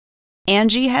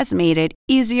Angie has made it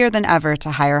easier than ever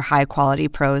to hire high-quality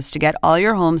pros to get all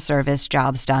your home service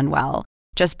jobs done well.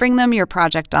 Just bring them your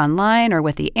project online or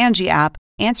with the Angie app,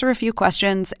 answer a few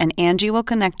questions, and Angie will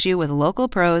connect you with local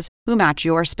pros who match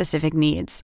your specific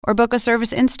needs. Or book a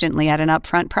service instantly at an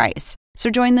upfront price. So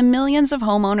join the millions of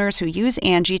homeowners who use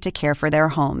Angie to care for their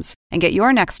homes and get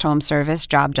your next home service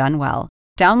job done well.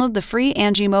 Download the free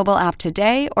Angie mobile app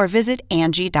today or visit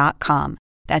Angie.com.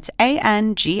 That's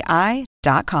ANGI.com.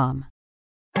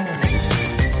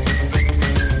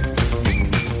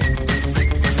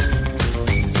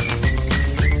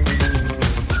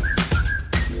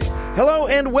 Hello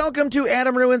and welcome to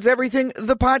Adam Ruins Everything,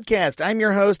 the podcast. I'm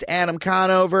your host, Adam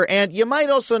Conover, and you might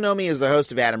also know me as the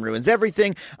host of Adam Ruins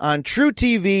Everything on True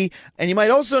TV, and you might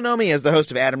also know me as the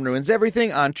host of Adam Ruins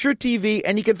Everything on True TV,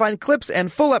 and you can find clips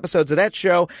and full episodes of that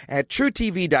show at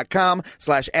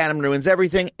truetv.com/Adam Ruins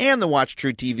Everything and the Watch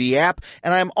True TV app.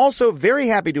 And I'm also very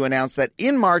happy to announce that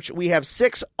in March, we have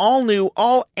 6 all-new,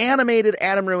 all-animated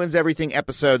Adam Ruins Everything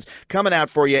episodes coming out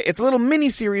for you. It's a little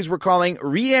mini-series we're calling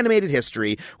Reanimated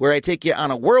History, where I take you on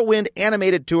a whirlwind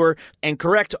animated tour and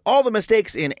correct all the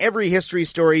mistakes in every history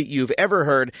story you've ever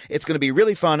heard. It's going to be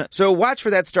really fun, so watch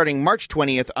for that starting March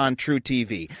 20th on True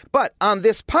TV. But on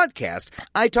this podcast,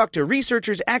 I talk to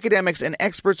researchers, academics, and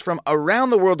experts from around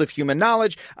the world of human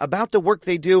knowledge about the work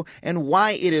they do and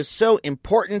why it is so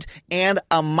important and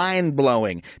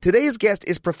mind-blowing. Today's guest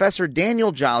is Professor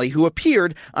Daniel Jolley, who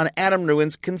appeared on Adam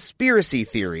Ruins Conspiracy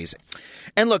Theories.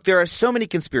 And look, there are so many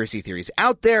conspiracy theories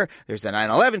out there. There's the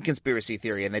 9/11 conspiracy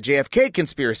theory and the JFK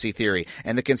conspiracy theory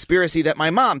and the conspiracy that my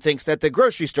mom thinks that the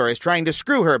grocery store is trying to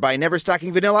screw her by never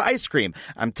stocking vanilla ice cream.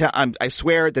 I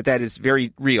swear that is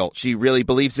very real. She really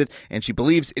believes it, and she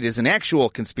believes it is an actual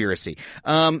conspiracy.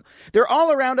 They're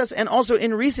all around us, and also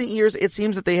in recent years, it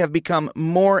seems that they have become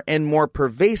more and more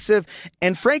pervasive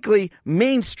and, frankly,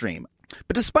 mainstream.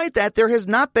 But despite that, there has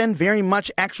not been very much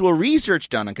actual research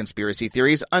done on conspiracy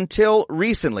theories until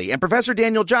recently. And Professor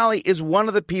Daniel Jolley is one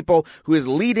of the people who is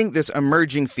leading this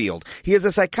emerging field. He is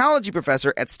a psychology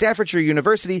professor at Staffordshire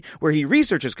University, where he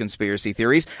researches conspiracy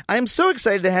theories. I am so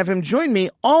excited to have him join me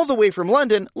all the way from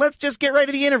London. Let's just get right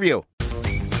to the interview.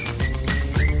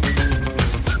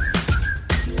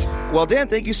 Well, Dan,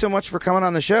 thank you so much for coming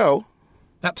on the show.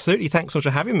 Absolutely. Thanks for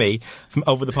having me from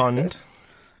over the pond.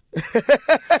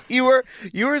 You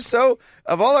were so,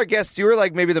 of all our guests, you were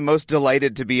like maybe the most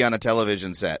delighted to be on a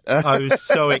television set. I was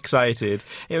so excited.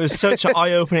 It was such an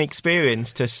eye-opening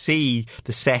experience to see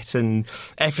the set and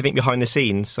everything behind the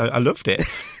scenes. So I loved it.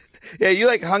 Yeah, you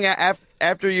like hung out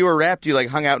after you were wrapped. You like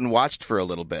hung out and watched for a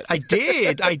little bit. I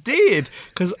did,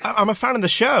 because I'm a fan of the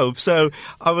show. So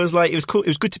I was like, it was cool. It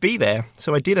was good to be there.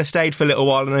 So I stayed for a little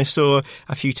while, and I saw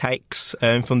a few takes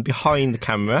from behind the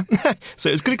camera. So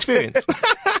it was a good experience.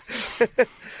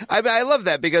 I love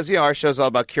that because, our show's all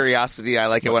about curiosity. I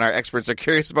like it when our experts are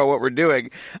curious about what we're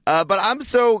doing. But I'm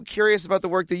so curious about the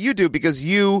work that you do because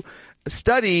you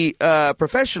study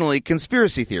professionally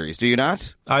conspiracy theories, do you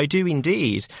not? I do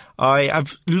indeed.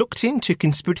 I've looked into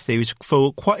conspiracy theories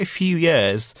for quite a few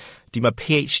years, did my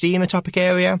PhD in the topic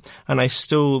area, and I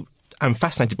still am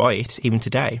fascinated by it even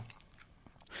today.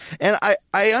 And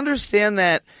I understand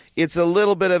that it's a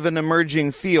little bit of an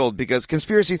emerging field because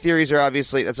conspiracy theories are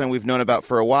obviously, that's something we've known about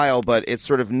for a while, but it's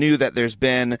sort of new that there's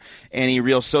been any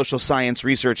real social science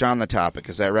research on the topic.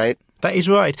 Is that right? That is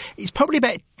right. It's probably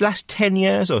about the last 10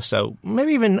 years or so,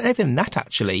 maybe even that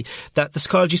actually, that the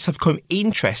psychologists have become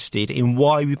interested in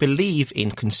why we believe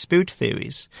in conspiracy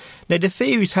theories. Now, the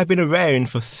theories have been around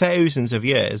for thousands of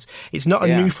years. It's not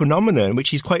a new phenomenon,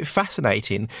 which is quite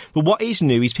fascinating. But what is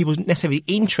new is people's necessarily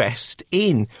interest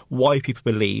in why people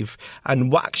believe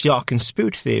and what actually are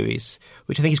conspiracy theories,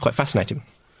 which I think is quite fascinating.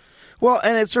 Well,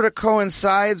 and it sort of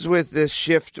coincides with this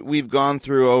shift we've gone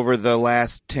through over the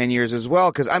last 10 years as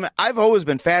well, because I've always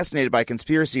been fascinated by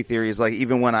conspiracy theories, like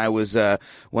even when I was a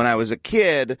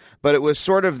kid, but it was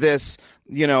sort of this,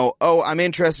 I'm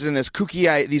interested in these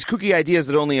kooky ideas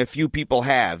that only a few people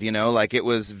have, like it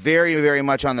was very, very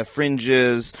much on the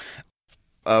fringes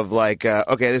of like,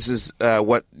 okay, this is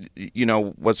what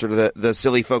sort of the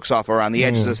silly folks off around the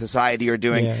edges of society are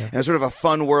doing, and it's sort of a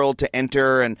fun world to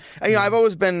enter. And I've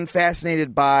always been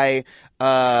fascinated by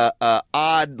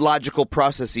odd logical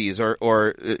processes,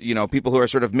 or people who are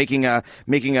sort of making a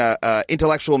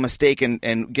intellectual mistake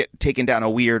and get taken down a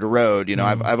weird road.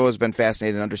 I've always been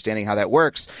fascinated in understanding how that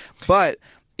works, but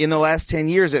in the last 10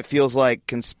 years, it feels like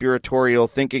conspiratorial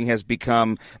thinking has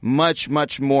become much,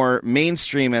 much more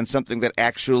mainstream and something that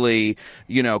actually,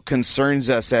 concerns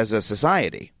us as a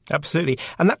society. Absolutely.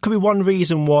 And that could be one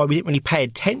reason why we didn't really pay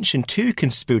attention to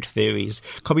conspiracy theories,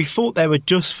 because we thought they were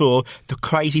just for the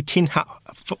crazy tin hat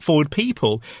forward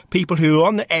people who are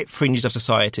on the fringes of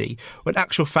society. When in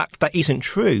actual fact, that isn't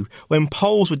true. When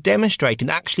polls were demonstrating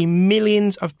that actually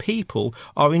millions of people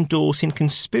are endorsing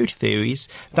conspiracy theories,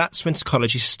 that's when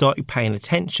psychologists started paying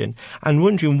attention and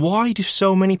wondering, why do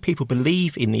so many people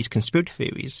believe in these conspiracy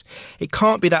theories? It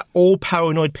can't be that all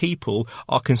paranoid people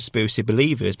are conspiracy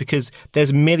believers, because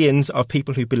there's millions of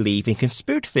people who believe in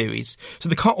conspiracy theories. So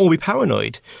they can't all be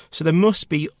paranoid. So there must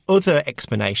be other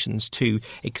explanations to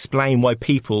explain why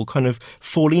people kind of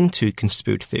fall into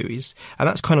conspiracy theories. And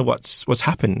that's kind of what's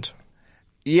happened.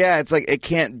 Yeah, it's like it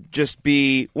can't just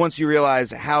be, once you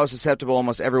realize how susceptible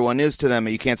almost everyone is to them,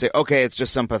 you can't say, okay, it's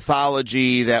just some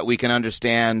pathology that we can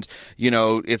understand,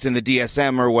 it's in the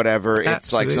DSM or whatever. Absolutely.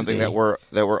 It's like something that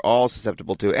we're all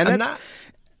susceptible to. And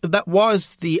that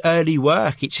was the early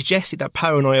work. It suggested that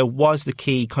paranoia was the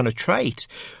key kind of trait,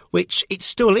 which it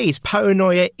still is.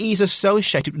 Paranoia is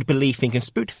associated with belief in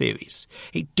conspiracy theories.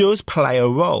 It does play a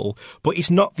role, but it's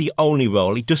not the only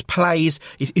role. It just plays,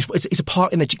 it's a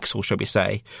part in the jigsaw, shall we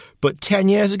say. But 10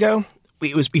 years ago, we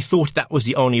thought that was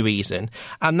the only reason,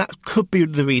 and that could be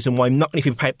the reason why not many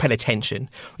people paid attention.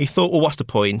 We thought, well, what's the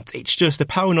point? It's just the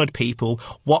paranoid people.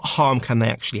 What harm can they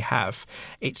actually have?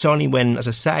 It's only when, as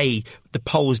I say, the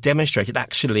polls demonstrated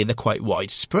actually they're quite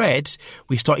widespread,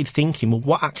 we started thinking, well,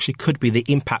 what actually could be the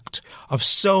impact of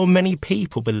so many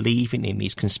people believing in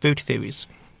these conspiracy theories?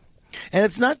 And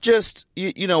it's not just,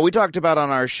 we talked about on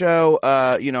our show,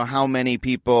 how many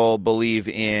people believe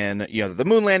in, the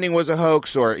moon landing was a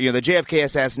hoax, or, the JFK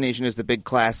assassination is the big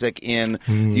classic in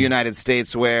the United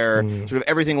States, where sort of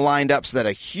everything lined up so that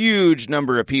a huge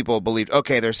number of people believed,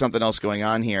 okay, there's something else going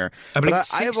on here. I believe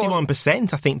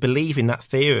 61%, I think, believe in that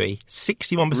theory.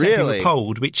 61% really? in the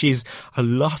poll, which is a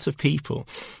lot of people.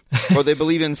 Or they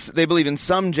believe in some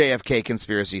JFK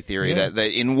conspiracy theory that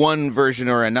in one version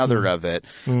or another of it.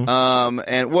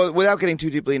 And without getting too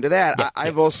deeply into that,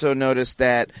 I've also noticed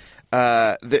that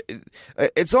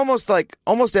it's almost like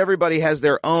almost everybody has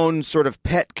their own sort of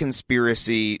pet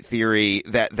conspiracy theory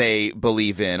that they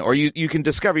believe in, or you can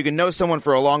know someone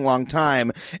for a long, long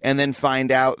time and then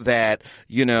find out that,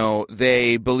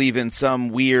 they believe in some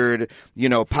weird,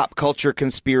 pop culture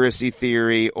conspiracy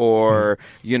theory or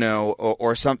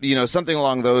something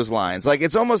along those lines. Like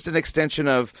it's almost an extension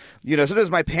of, sometimes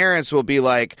my parents will be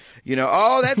like, they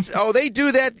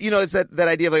do that, it's that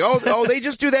idea of like, they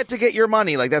just do that to get your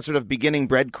money. Like that sort of beginning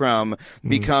breadcrumb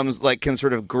becomes like can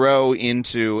sort of grow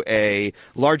into a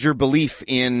larger belief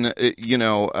in in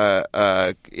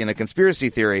a conspiracy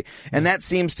theory, and that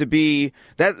seems to be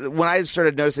that when I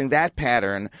started noticing that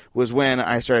pattern was when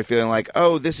I started feeling like,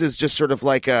 oh, this is just sort of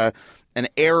like an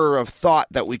error of thought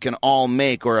that we can all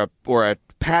make, or a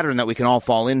pattern that we can all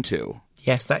fall into.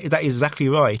 Yes, that is exactly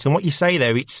right. And what you say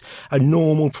there, it's a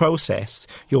normal process.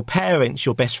 Your parents,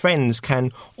 your best friends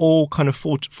can all kind of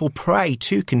fall prey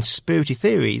to conspiracy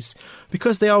theories.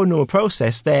 Because they are a normal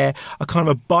process, they're a kind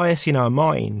of a bias in our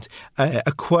mind,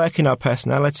 a quirk in our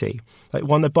personality. Like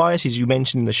one of the biases you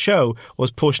mentioned in the show was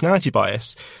proportionality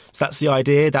bias. So that's the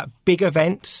idea that big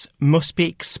events must be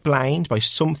explained by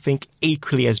something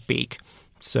equally as big.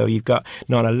 So you've got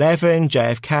 9/11,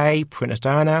 JFK, Princess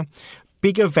Diana.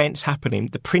 Big events happening.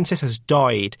 The princess has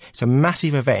died. It's a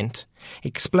massive event.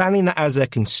 Explaining that as a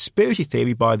conspiracy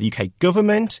theory by the UK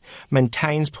government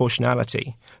maintains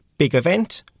proportionality. Big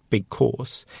event, big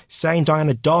cause. Saying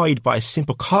Diana died by a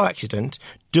simple car accident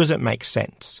doesn't make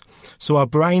sense. So our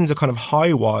brains are kind of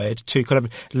high-wired to kind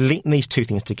of link these two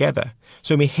things together.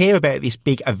 So when we hear about this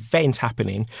big event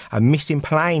happening, a missing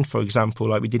plane, for example,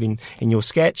 like we did in your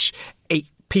sketch,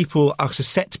 people are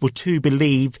susceptible to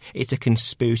believe it's a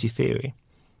conspiracy theory.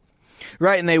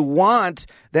 Right, and they want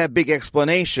that big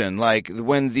explanation. Like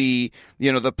when the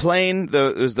plane,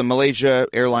 it was the Malaysia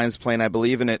Airlines plane, I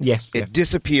believe, and it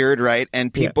disappeared, right?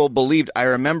 And people believed, I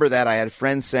remember that I had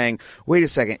friends saying, wait a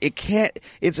second,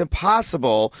 it's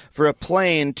impossible for a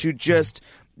plane to just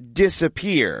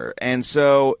disappear. And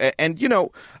so,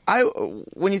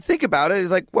 when you think about it, it's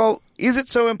like, well, is it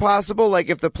so impossible? Like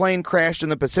if the plane crashed in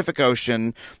the Pacific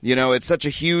Ocean, it's such a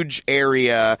huge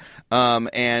area,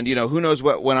 and who knows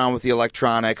what went on with the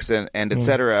electronics and et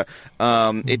cetera.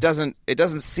 It doesn't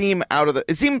seem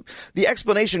the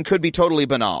explanation could be totally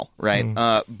banal, right?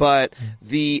 But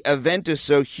the event is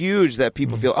so huge that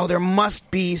people feel, oh, there must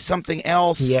be something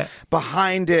else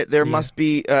behind it. There must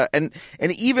be, and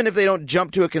even if they don't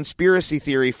jump to a conspiracy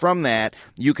theory from that,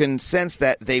 you can sense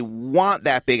that they want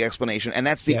that big explanation, and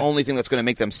that's the only thing anything that's going to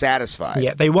make them satisfied.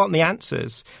 Yeah, they want the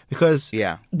answers because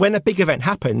when a big event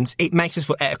happens, it makes us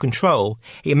feel out of control.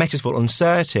 It makes us feel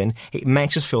uncertain. It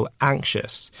makes us feel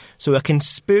anxious. So a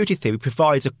conspiracy theory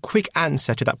provides a quick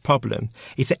answer to that problem.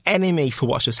 It's an enemy for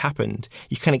what's just happened.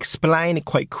 You can explain it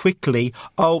quite quickly.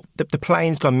 Oh, the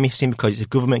plane's gone missing because it's a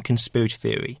government conspiracy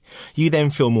theory. You then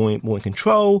feel more in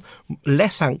control,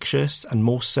 less anxious and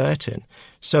more certain.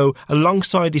 So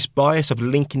alongside this bias of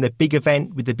linking the big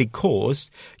event with the big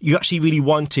cause, you actually really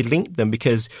want to link them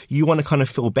because you want to kind of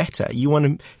feel better. You want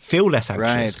to feel less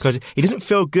anxious because it doesn't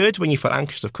feel good when you feel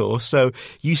anxious, of course. So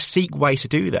you seek ways to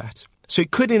do that. So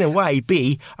it could, in a way,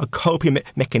 be a coping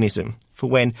mechanism for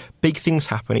when big things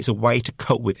happen. It's a way to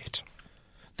cope with it.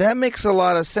 That makes a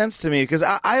lot of sense to me because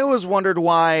I always wondered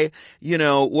why,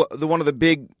 one of the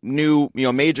big new,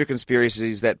 major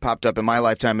conspiracies that popped up in my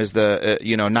lifetime is the,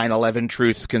 9/11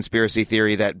 truth conspiracy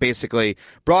theory that basically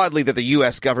broadly that the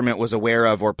U.S. government was aware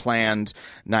of or planned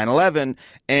 9/11.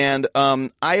 And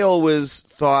I always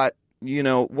thought,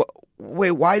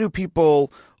 wait, why do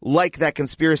people like that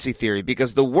conspiracy theory?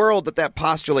 Because the world that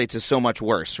postulates is so much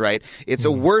worse, right? It's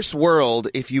a worse world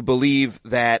if you believe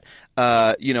that,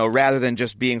 rather than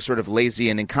just being sort of lazy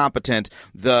and incompetent,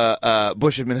 the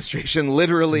Bush administration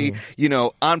literally,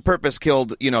 on purpose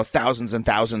killed, thousands and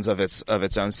thousands of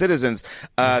its own citizens.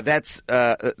 That's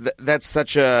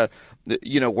such a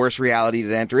worse reality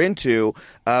to enter into.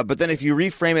 But then if you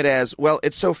reframe it as, well,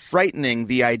 it's so frightening,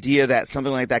 the idea that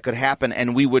something like that could happen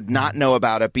and we would not know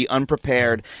about it, be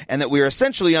unprepared, and that we are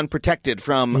essentially unprotected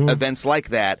from events like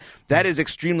that, that is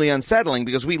extremely unsettling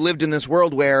because we lived in this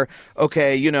world where,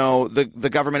 okay, the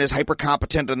government is hyper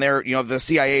competent and they're, the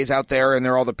CIA's out there and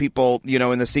they're all the people,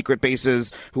 in the secret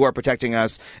bases who are protecting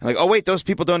us. And like, oh, wait, those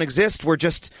people don't exist. We're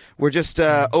just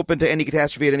open to any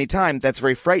catastrophe at any time. That's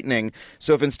very frightening.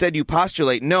 So if instead you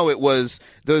postulate, no, it was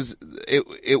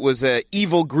a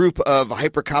evil group of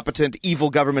hyper competent evil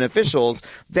government officials,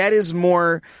 that is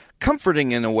more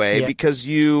comforting in a way because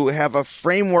you have a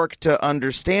framework to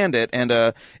understand it and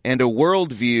a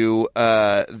worldview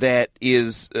that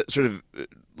is sort of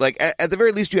like at the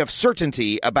very least you have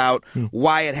certainty about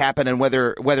why it happened and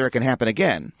whether it can happen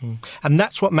again. And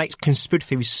that's what makes conspiracy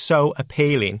theories so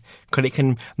appealing, because it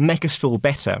can make us feel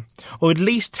better, or at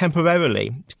least temporarily,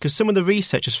 because some of the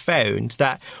research has found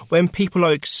that when people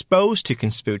are exposed to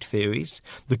conspiracy theories,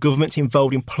 the government's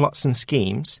involved in plots and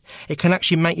schemes, it can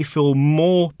actually make you feel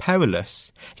more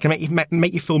powerless. It can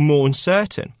make you feel more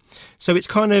uncertain. So it's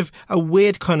kind of a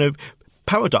weird kind of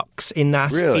paradox in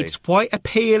that it's quite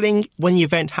appealing when the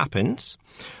event happens,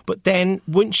 but then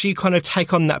once you kind of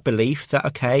take on that belief that,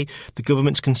 okay, the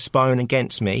government's conspiring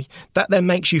against me, that then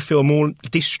makes you feel more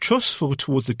distrustful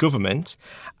towards the government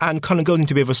and kind of goes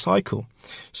into a bit of a cycle.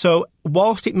 So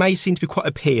whilst it may seem to be quite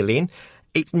appealing,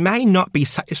 it may not be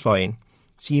satisfying.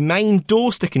 So you may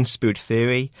endorse the conspiracy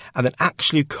theory and then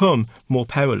actually become more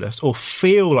powerless or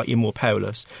feel like you're more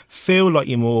powerless, feel like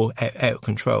you're more out of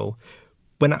control.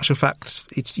 When actual fact,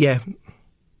 it's a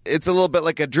little bit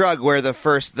like a drug where the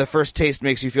first taste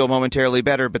makes you feel momentarily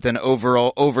better, but then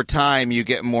over time you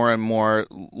get more and more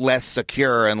less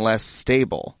secure and less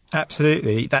stable.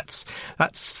 Absolutely, that's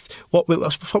what we're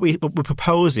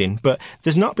proposing. But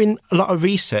there's not been a lot of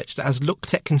research that has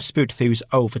looked at conspiracy theories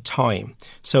over time.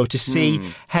 So to see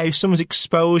how someone's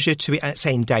exposure to it, let's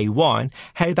say in day one,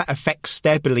 how that affects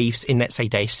their beliefs in, let's say,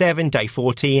 day 7, day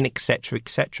 14, etc.,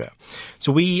 etc.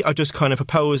 So we are just kind of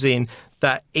proposing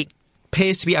that it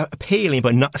appears to be appealing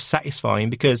but not satisfying,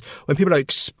 because when people are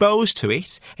exposed to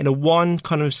it in a one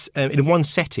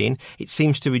setting, it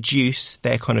seems to reduce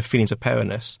their kind of feelings of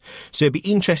powerless. So it'd be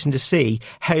interesting to see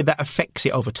how that affects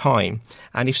it over time.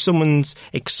 And if someone's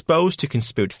exposed to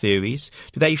conspiracy theories,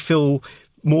 do they feel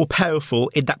more powerful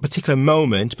in that particular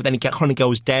moment, but then it kind of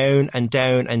goes down and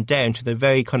down and down to the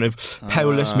very kind of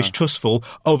powerless, mistrustful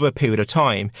over a period of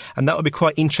time? And that would be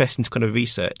quite interesting to kind of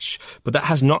research, but that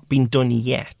has not been done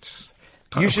yet.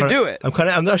 You should do it.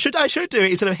 I should do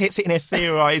it instead of sitting there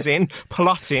theorising,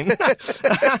 plotting. But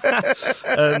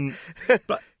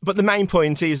the main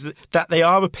point is that they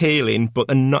are appealing, but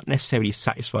they're not necessarily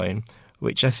satisfying,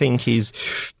 which I think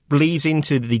bleeds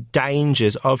into the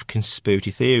dangers of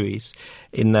conspiracy theories,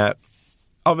 in that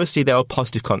obviously there are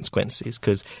positive consequences,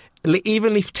 because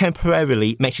even if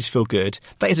temporarily it makes you feel good,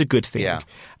 that is a good thing. Yeah.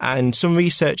 And some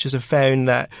researchers have found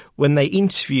that when they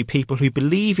interview people who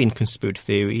believe in conspiracy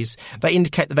theories, they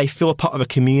indicate that they feel a part of a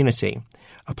community,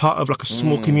 a part of like a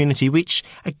small community, which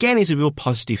again is a real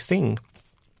positive thing.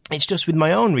 It's just with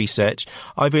my own research,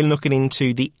 I've been looking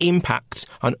into the impact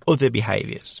on other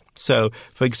behaviours. So,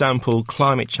 for example,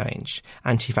 climate change,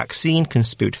 anti-vaccine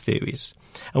conspiracy theories.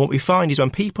 And what we find is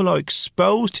when people are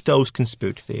exposed to those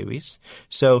conspiracy theories,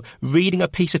 so reading a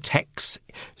piece of text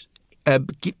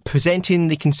presenting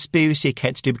the conspiracy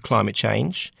account to do with climate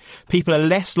change, people are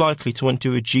less likely to want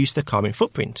to reduce their carbon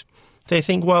footprint. They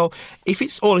think, well, if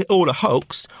it's all a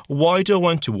hoax, why do I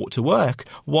want to walk to work?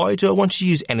 Why do I want to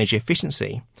use energy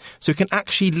efficiency? So it can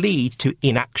actually lead to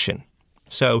inaction.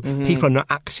 So people are not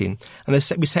acting. And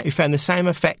we found the same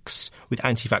effects with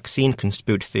anti-vaccine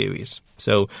conspiracy theories.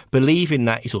 So believing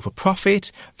that it's all for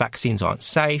profit, vaccines aren't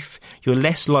safe, you're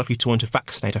less likely to want to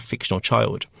vaccinate a fictional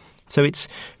child. So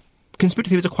conspiracy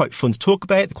theories are quite fun to talk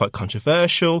about, they're quite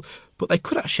controversial, but they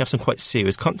could actually have some quite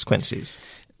serious consequences.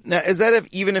 Now, is that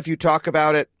even if you talk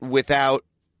about it without,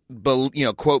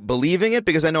 quote, believing it?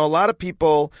 Because I know a lot of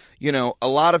people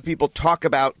talk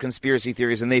about conspiracy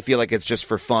theories and they feel like it's just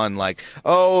for fun. Like,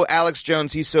 oh, Alex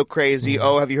Jones, he's so crazy.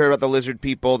 Oh, have you heard about the lizard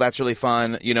people? That's really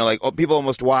fun. People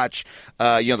almost watch,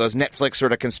 those Netflix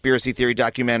sort of conspiracy theory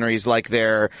documentaries like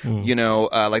their,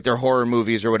 like their horror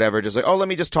movies or whatever. Just like, oh, let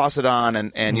me just toss it on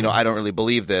and I don't really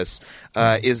believe this.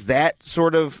 Is that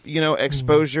sort of,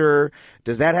 exposure,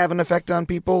 does that have an effect on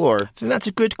people? Or I think that's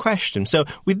a good question. So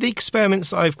with the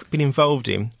experiments I've been involved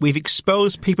in, we've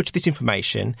exposed people to this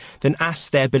information, then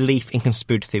asked their belief in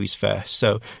conspiracy theories first.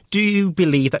 So do you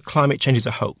believe that climate change is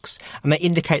a hoax? And they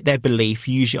indicate their belief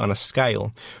usually on a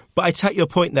scale. But I take your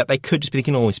point that they could just be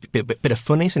thinking, oh, it's a bit of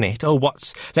fun, isn't it? Oh,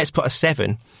 let's put a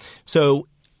 7. So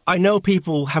I know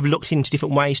people have looked into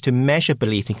different ways to measure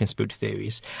belief in conspiracy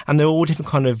theories, and there are all different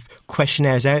kind of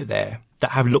questionnaires out there that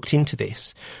have looked into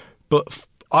this. But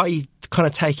I kind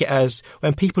of take it as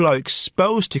when people are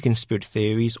exposed to conspiracy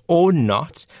theories or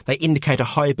not, they indicate a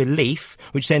higher belief,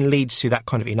 which then leads to that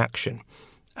kind of inaction.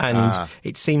 And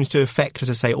it seems to affect, as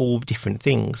I say, all different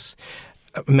things.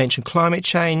 I mentioned climate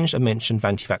change, I mentioned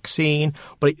anti-vaccine,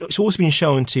 but it's also been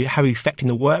shown to have an effect in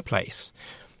the workplace.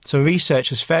 So research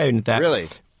has found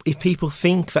that if people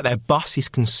think that their boss is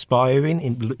conspiring,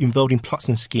 involved in plots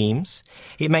and schemes,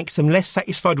 it makes them less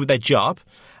satisfied with their job.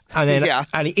 And then,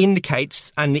 and it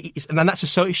indicates, and that's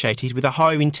associated with a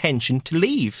higher intention to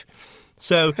leave.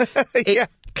 So it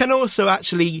can also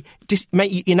actually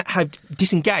make you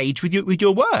disengage with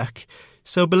your work.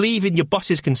 So believing your boss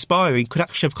is conspiring could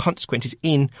actually have consequences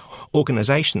in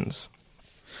organisations.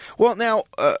 Well, now,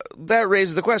 that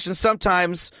raises the question.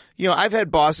 Sometimes, I've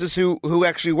had bosses who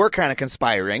actually were kind of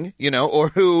conspiring, or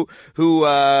who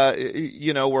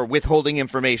were withholding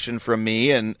information from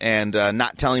me and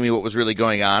not telling me what was really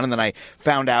going on. And then I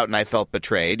found out and I felt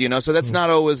betrayed, So that's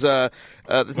not always a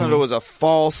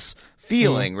false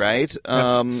feeling, right?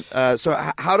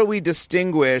 So how do we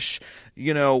distinguish,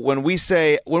 when we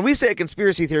say a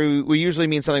conspiracy theory, we usually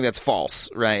mean something that's false,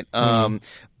 right?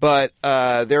 But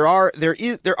there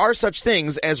are such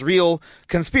things as real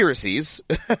conspiracies.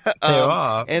 There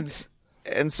are,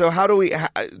 and so how do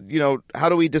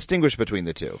we distinguish between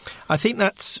the two? I think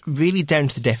that's really down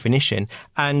to the definition,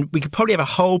 and we could probably have a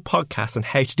whole podcast on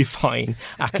how to define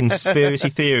a conspiracy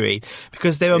theory,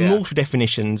 because there are multiple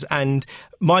definitions, and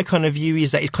my kind of view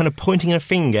is that it's kind of pointing a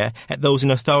finger at those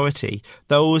in authority.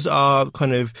 Those are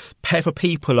kind of powerful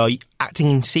people are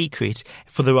acting in secret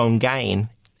for their own gain,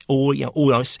 or all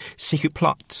those secret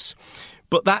plots.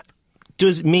 But that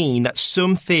does mean that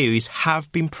some theories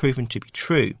have been proven to be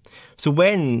true. So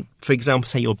when, for example,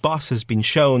 say your boss has been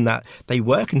shown that they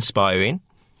were conspiring,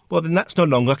 well, then that's no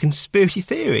longer a conspiracy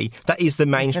theory. That is the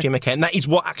mainstream account, and that is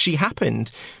what actually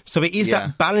happened. So it is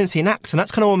that balancing act, and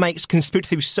that's kind of what makes conspiracy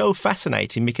theories so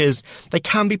fascinating, because they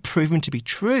can be proven to be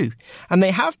true. And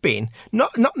they have been.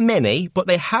 Not many, but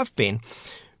they have been.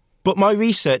 But my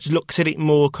research looks at it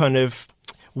more kind of,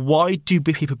 why do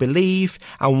people believe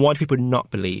and why do people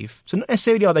not believe? So not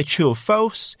necessarily are they true or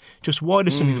false, just why do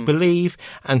some people believe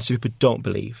and some people don't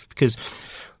believe?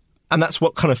 And that's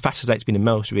what kind of fascinates me the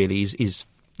most, really, is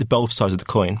the both sides of the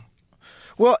coin.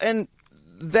 Well, and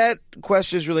that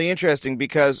question is really interesting,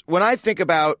 because when I think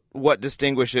about what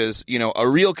distinguishes, a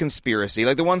real conspiracy,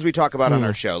 like the ones we talk about on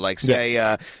our show, like say,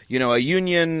 a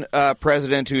union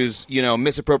president who's,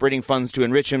 misappropriating funds to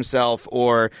enrich himself,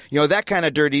 or, that kind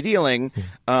of dirty dealing,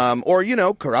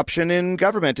 or, corruption in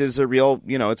government is a real,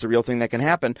 it's a real thing that can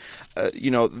happen.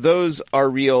 Those are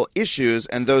real issues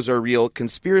and those are real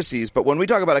conspiracies. But when we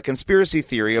talk about a conspiracy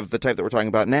theory of the type that we're talking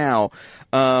about now,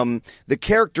 the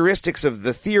characteristics of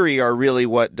the theory are really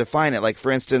what define it. Like,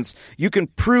 for instance, you can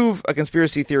prove a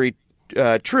conspiracy theory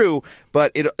true,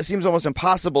 but it seems almost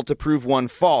impossible to prove one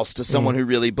false to someone who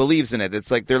really believes in it.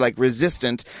 It's like they're like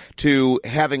resistant to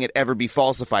having it ever be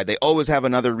falsified. They always have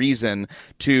another reason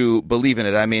to believe in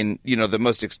it. I mean, the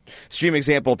most extreme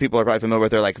example people are probably familiar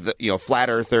with are like the, flat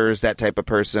earthers, that type of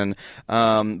person.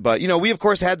 But we of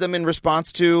course had them in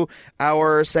response to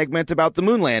our segment about the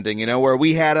moon landing, where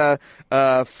we had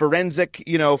a forensic,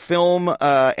 film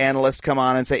analyst come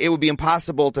on and say it would be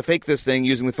impossible to fake this thing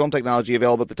using the film technology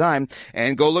available at the time.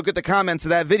 And go look at the comments of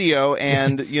that video,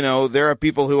 and there are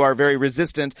people who are very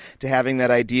resistant to having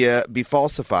that idea be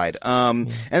falsified. And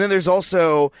then there's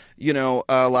also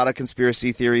a lot of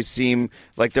conspiracy theories seem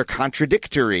like they're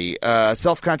contradictory,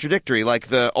 self-contradictory. Like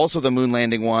the moon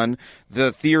landing one.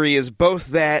 The theory is both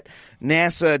that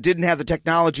NASA didn't have the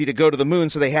technology to go to the moon,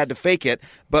 so they had to fake it,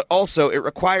 but also it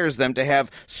requires them to have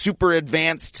super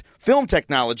advanced film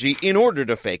technology in order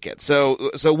to fake it. So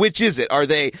which is it? Are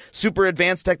they super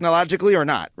advanced technologically or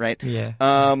not? Right? Yeah.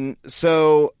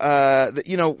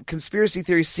 Conspiracy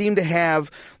theories seem to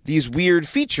have these weird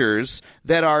features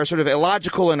that are sort of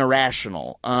illogical and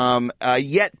irrational.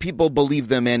 Yet people believe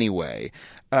them anyway.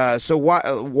 So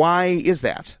why is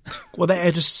that? Well, they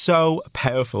are just so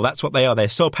powerful. That's what they are. They're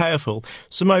so powerful.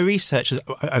 So my research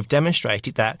I've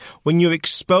demonstrated that when you're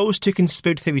exposed to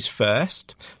conspiracy theories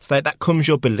first, so that comes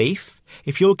your belief.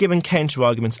 If you're given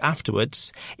counter-arguments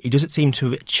afterwards, it doesn't seem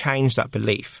to change that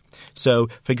belief. So,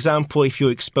 for example, if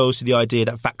you're exposed to the idea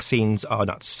that vaccines are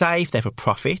not safe, they're for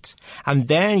profit, and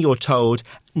then you're told,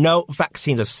 no,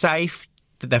 vaccines are safe,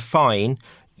 that they're fine,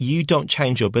 you don't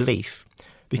change your belief.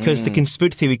 Because the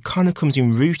conspiracy theory kind of comes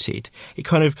enrooted. It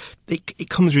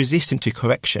comes resistant to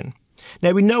correction.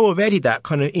 Now, we know already that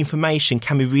kind of information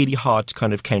can be really hard to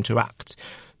kind of counteract.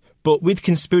 But with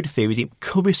conspiracy theories, it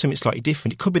could be something slightly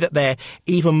different. It could be that they're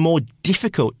even more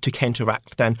difficult to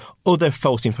counteract than other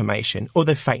false information,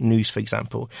 other fake news, for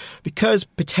example. Because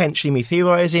potentially me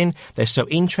theorising, they're so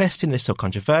interesting, they're so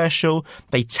controversial,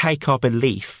 they take our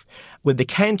belief. With the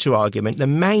counter-argument, the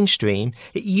mainstream,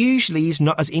 it usually is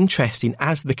not as interesting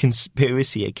as the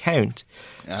conspiracy account.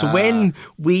 So when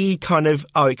we kind of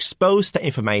are exposed to that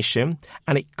information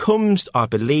and it comes to our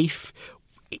belief,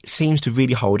 it seems to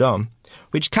really hold on,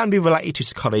 which can be related to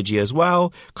psychology as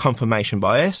well, confirmation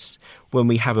bias. When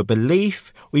we have a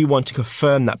belief, we want to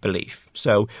confirm that belief.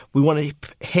 So we want to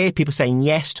hear people saying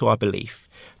yes to our belief.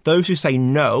 Those who say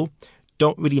no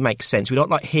don't really make sense. We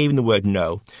don't like hearing the word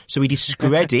no. So we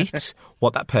discredit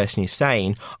what that person is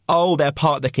saying. Oh, they're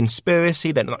part of the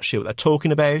conspiracy. They're not sure what they're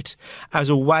talking about, as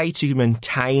a way to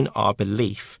maintain our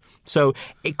belief. So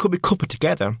it could be coupled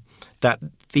together that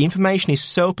the information is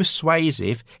so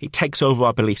persuasive, it takes over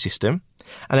our belief system,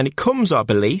 and then it comes our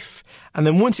belief, and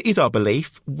then once it is our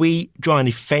belief, we try and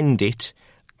defend it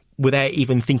without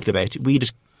even thinking about it. We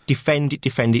just defend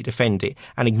it,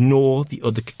 and ignore the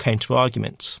other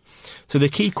counter-arguments. So the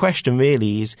key question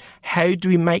really is, how do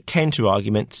we make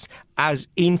counter-arguments as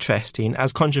interesting,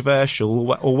 as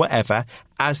controversial, or whatever,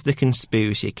 as the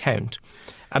conspiracy account?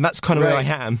 And that's kind of where I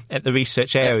am at the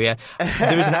research area.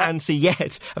 There isn't an answer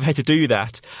yet of how to do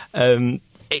that.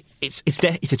 It's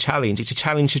a challenge. It's a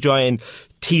challenge to try and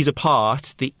tease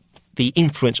apart the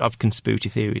influence of conspiracy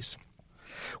theories.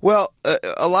 Well,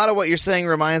 a lot of what you're saying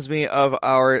reminds me of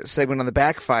our segment on the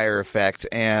backfire effect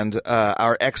and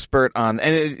our expert on,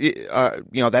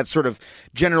 that sort of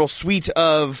general suite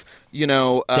of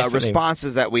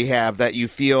responses that we have that you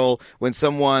feel when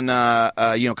someone,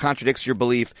 contradicts your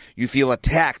belief, you feel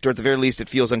attacked, or at the very least it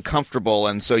feels uncomfortable.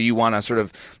 And so you want to sort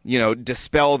of,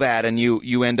 dispel that, and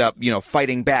you end up,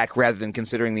 fighting back rather than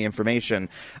considering the information.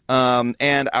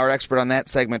 And our expert on that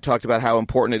segment talked about how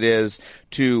important it is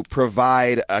to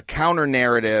provide a counter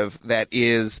narrative that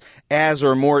is as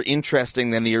or more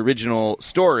interesting than the original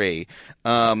story,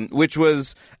 which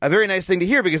was a very nice thing to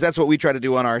hear, because that's what we try to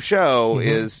do on our show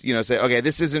is, say, okay,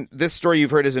 this story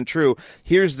you've heard isn't true.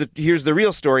 Here's the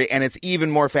real story, and it's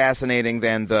even more fascinating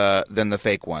than the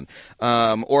fake one.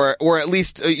 Or at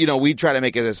least, we try to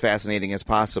make it as fascinating as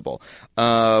possible.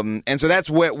 And so that's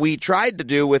what we tried to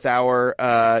do with our,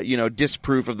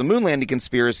 disproof of the moon landing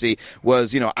conspiracy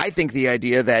was, I think the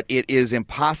idea that it is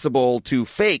impossible to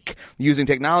fake using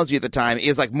technology at the time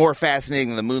is like more fascinating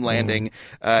than the moon landing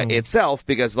itself,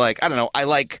 because I don't know, I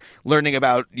like learning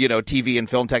about, TV and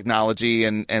film technology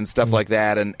and stuff like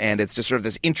that, and it's just sort of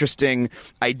this interesting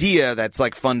idea that's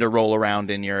like fun to roll around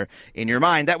in your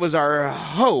mind. That was our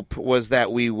hope, was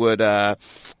that we would that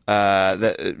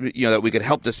we could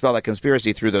help dispel that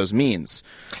conspiracy through those means.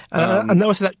 I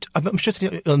know that I'm sure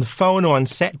it's on the phone or on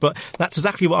set, but that's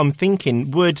exactly what I'm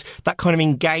thinking. Would that kind of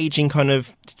engaging kind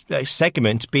of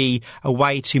segment be a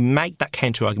way to make that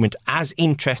counter argument as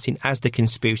interesting as the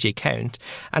conspiracy account?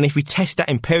 And if we test that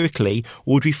empirically,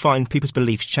 would we find people's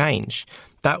beliefs change?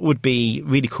 That would be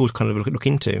really cool to kind of look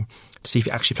into, to see if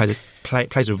it actually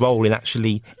plays a role in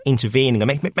actually intervening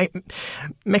and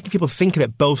making people think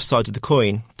about both sides of the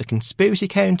coin, the conspiracy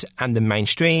account and the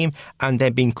mainstream, and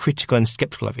then being critical and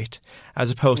sceptical of it,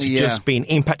 as opposed to just being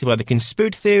impacted by the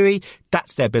conspiracy theory.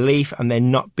 That's their belief, and they're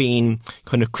not being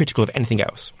kind of critical of anything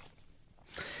else.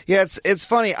 Yeah, it's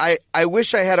funny. I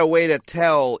wish I had a way to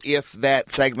tell if that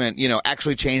segment,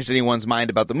 actually changed anyone's mind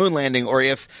about the moon landing, or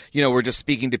if, we're just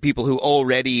speaking to people who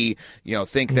already,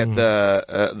 think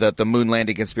that the moon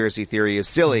landing conspiracy theory is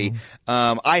silly.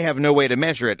 I have no way to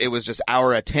measure it. It was just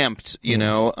our attempt,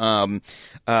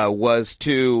 was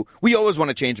to. We always want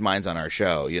to change minds on our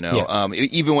show,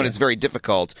 even when it's very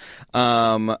difficult.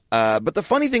 But the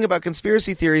funny thing about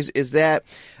conspiracy theories is that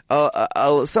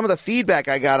some of the feedback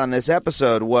I got on this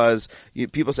episode was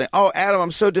people saying, "Oh, Adam,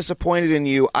 I'm so disappointed in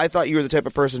you. I thought you were the type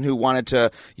of person who wanted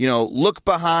to, look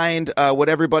behind what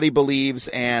everybody believes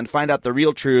and find out the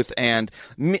real truth. And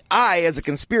I, as a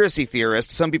conspiracy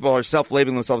theorist, some people are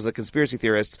self-labeling themselves as conspiracy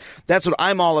theorists. That's what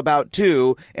I'm all about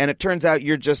too. And it turns out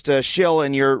you're just a shill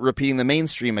and you're repeating the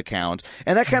mainstream account."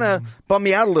 And that kind of bummed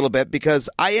me out a little bit, because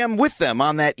I am with them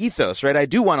on that ethos, right? I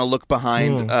do want to look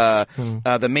behind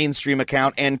the mainstream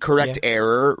account and correct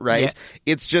error, right? Yeah.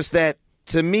 It's just that,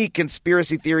 to me,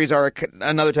 conspiracy theories are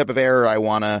another type of error I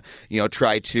want to,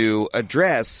 try to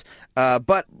address.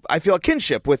 But I feel a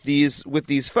kinship with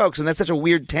these folks, and that's such a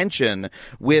weird tension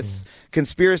with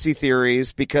conspiracy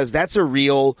theories, because that's a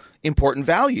real important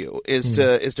value, is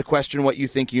to question what you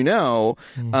think you know.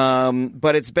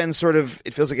 But it's been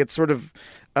it feels like it's sort of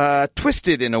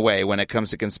twisted in a way when it comes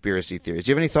to conspiracy theories.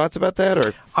 Do you have any thoughts about that?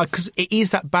 Or because it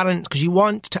is that balance, because you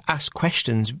want to ask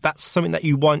questions. That's something that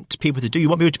you want people to do. You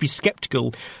want people to be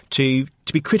skeptical, to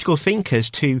be critical thinkers,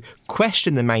 to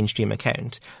question the mainstream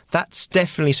account. That's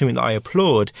definitely something that I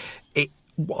applaud.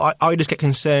 I just get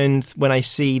concerned when I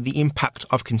see the impact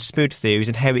of conspiracy theories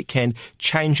and how it can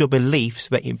change your beliefs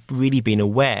without you really being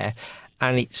aware.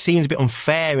 And it seems a bit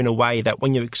unfair in a way that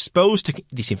when you're exposed to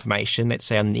this information, let's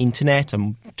say on the internet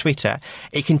and Twitter,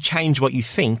 it can change what you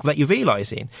think without you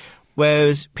realising.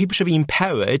 Whereas people should be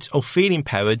empowered or feel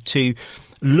empowered to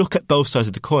look at both sides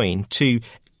of the coin, to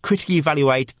critically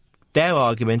evaluate their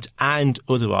argument and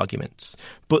other arguments.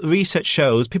 But research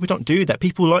shows people don't do that.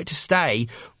 People like to stay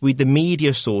with the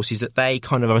media sources that they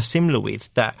kind of are similar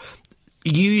with, that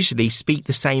usually speak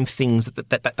the same things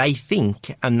that they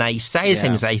think, and they say the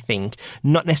same as they think,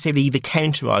 not necessarily the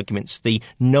counter-arguments, the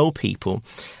no people.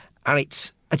 And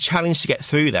it's a challenge to get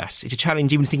through that. It's a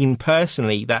challenge even thinking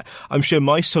personally that I'm sure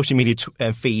my social media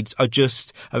feeds are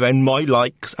just around my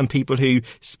likes and people who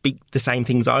speak the same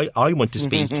things I want to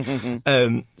speak.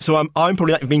 So I'm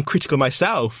probably like being critical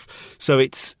myself. So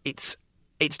it's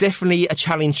definitely a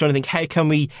challenge trying to think, how can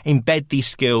we embed these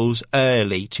skills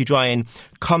early to try and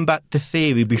combat the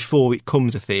theory before it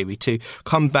becomes a theory, to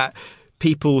combat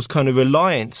people's kind of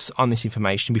reliance on this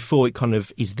information before it kind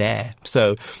of is there.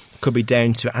 So could be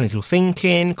down to analytical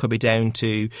thinking, could be down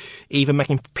to even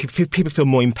making people feel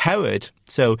more empowered.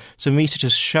 So some research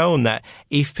has shown that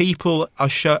if people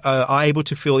are able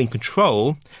to feel in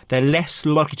control, they're less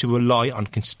likely to rely on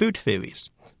conspiracy theories.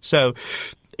 So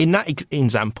in that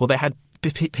example, they had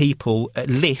people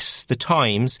list the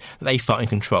times that they felt in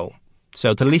control.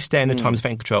 So to list down the times they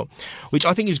felt in control, which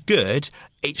I think is good.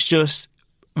 It's just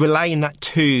relaying that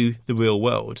to the real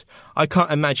world. I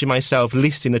can't imagine myself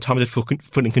listing the times I feel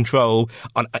in control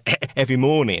on every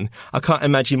morning. I can't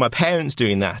imagine my parents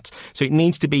doing that. So it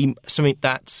needs to be something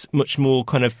that's much more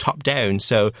kind of top down.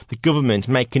 So the government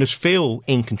making us feel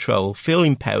in control, feel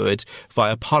empowered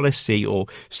via policy or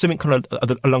something kind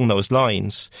of along those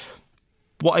lines.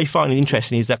 What I find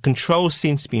interesting is that control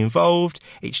seems to be involved.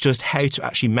 It's just how to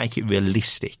actually make it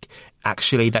realistic,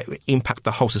 actually, that would impact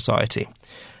the whole society.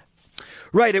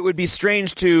 Right. It would be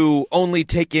strange to only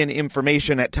take in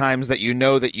information at times that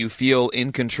you feel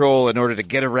in control in order to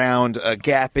get around a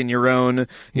gap in your own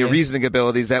reasoning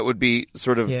abilities. That would be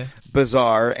sort of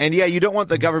bizarre. And you don't want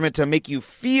the government to make you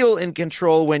feel in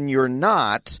control when you're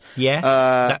not.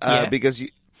 Yes. Because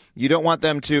you don't want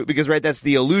them to, because that's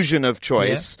the illusion of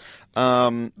choice.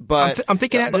 But I'm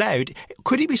thinking out loud,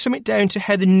 could it be something down to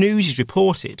how the news is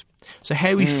reported? So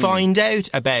how we find out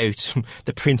about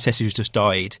the princess who's just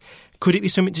died, could it be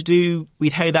something to do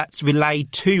with how that's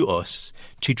relayed to us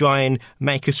to try and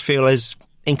make us feel as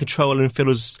in control and feel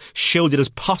as shielded as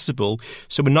possible,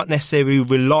 so we're not necessarily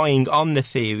relying on the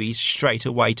theories straight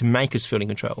away to make us feel in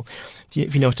control?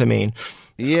 If you know what I mean?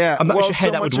 Yeah. I'm not sure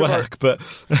how that would work, but...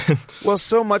 Well,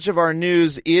 so much of our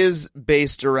news is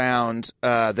based around,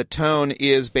 the tone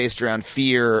is based around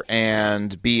fear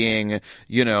and being,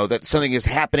 that something is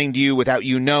happening to you without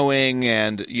you knowing,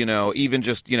 and, even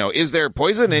just, is there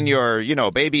poison in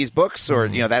your, baby's books, or,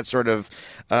 that sort of,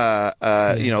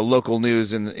 local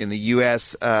news in the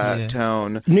U.S.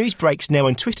 Tone. News breaks now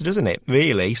on Twitter, doesn't it,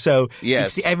 really? So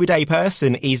yes. It's the everyday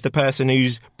person is the person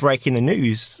who's breaking the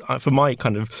news, for my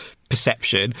kind of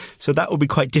perception. So that would be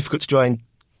quite difficult to try and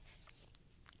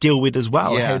deal with as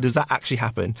well. Yeah. How does that actually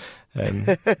happen?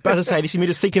 But as I say, this is me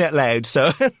just thinking out loud.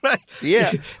 So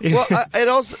yeah. Well,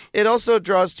 it also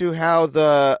draws to how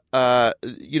the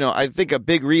I think a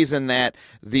big reason that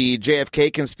the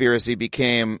JFK conspiracy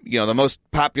became the most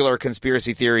popular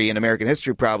conspiracy theory in American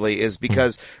history probably is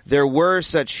because there were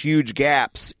such huge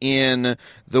gaps in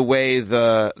the way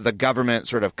the government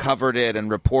sort of covered it and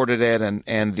reported it,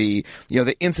 and the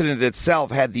the incident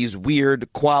itself had these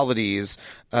weird qualities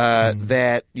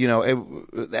that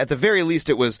at the very least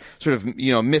it was sort of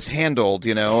mishandled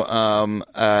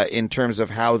in terms of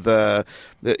how the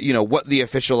what the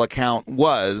official account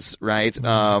was, right?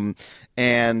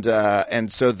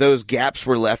 And so those gaps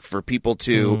were left for people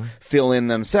to fill in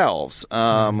themselves,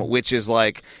 which is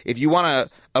like, if you want to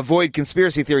avoid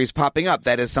conspiracy theories popping up,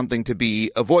 that is something to be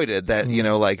avoided. That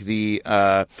like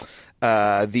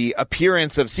the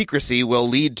appearance of secrecy will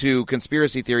lead to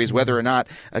conspiracy theories, whether or not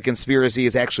a conspiracy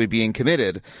is actually being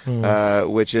committed,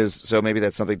 which is, so maybe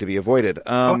that's something to be avoided.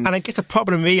 And I guess the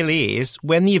problem really is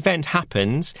when the event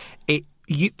happens,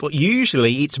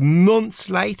 usually it's months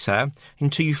later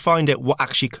until you find out what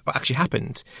actually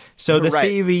happened. So the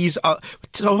theories are,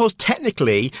 of course,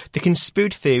 technically, the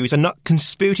conspiracy theories are not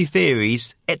conspiracy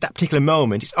theories at that particular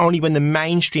moment. It's only when the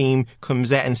mainstream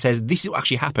comes out and says this is what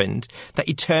actually happened that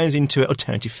it turns into an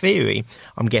alternative theory,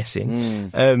 I'm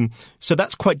guessing. So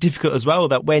that's quite difficult as well,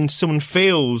 that when someone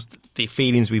feels the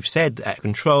feelings we've said out of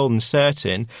control and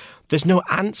certain, there's no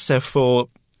answer for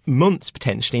months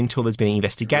potentially until there's been an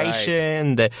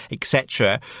investigation,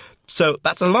 etc. So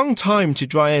that's a long time to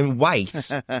try and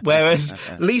wait. Whereas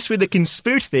at least with the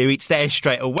conspiracy theory, it's there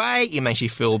straight away. It makes you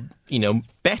feel,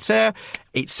 better.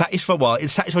 It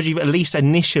satisfies you at least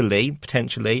initially,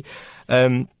 potentially.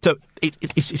 So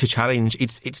it's a challenge.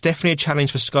 It's definitely a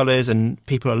challenge for scholars and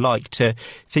people alike to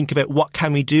think about what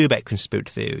can we do about conspiracy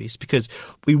theories, because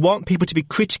we want people to be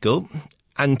critical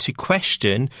and to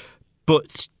question,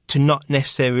 but to not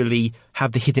necessarily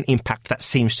have the hidden impact that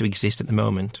seems to exist at the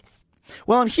moment.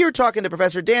 Well, I'm here talking to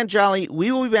Professor Dan Jolley. We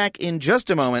will be back in just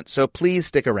a moment, so please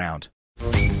stick around.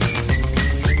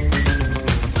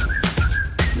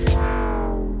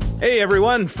 Hey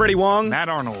everyone, Freddie Wong, Matt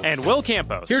Arnold, and Will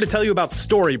Campos, here to tell you about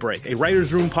Story Break, a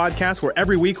writer's room podcast where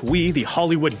every week we, the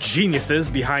Hollywood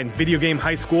geniuses behind Video Game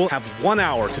High School, have 1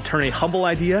 hour to turn a humble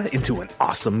idea into an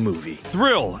awesome movie.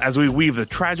 Thrill as we weave the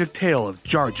tragic tale of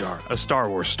Jar Jar, a Star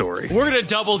Wars story. We're going to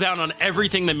double down on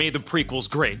everything that made the prequels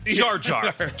great. Jar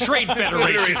Jar, Trade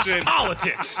Federation,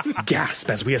 politics. Gasp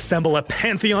as we assemble a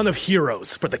pantheon of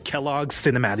heroes for the Kellogg's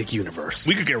cinematic universe.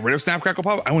 We could get rid of Snap Crackle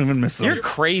Pop. I won't even miss them. You're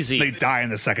crazy. They die in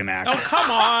the second act. Oh, come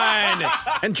on.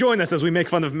 And join us as we make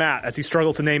fun of Matt as he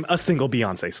struggles to name a single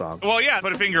Beyonce song. Well, yeah,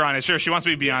 put a finger on it. Sure, she wants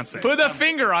to be Beyonce. Put a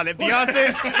finger on it.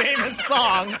 Beyonce's famous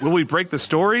song. Will we break the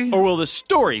story? Or will the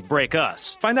story break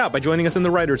us? Find out by joining us in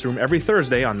the writer's room every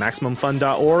Thursday on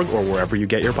MaximumFun.org or wherever you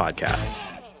get your podcasts.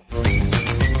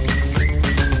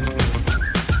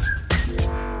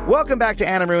 Welcome back to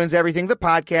Adam Ruins Everything, the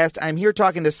podcast. I'm here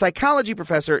talking to psychology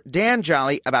professor Dan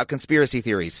Jolley about conspiracy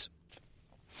theories.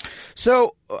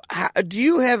 So, do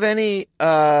you have any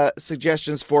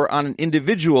suggestions for, on an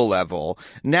individual level,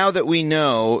 now that we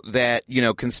know that,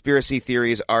 conspiracy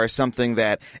theories are something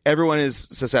that everyone is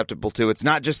susceptible to? It's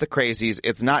not just the crazies.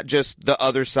 It's not just the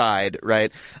other side,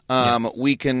 right?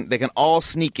 They can all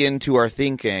sneak into our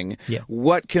thinking. Yeah.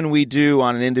 What can we do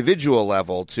on an individual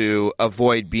level to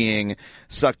avoid being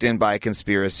sucked in by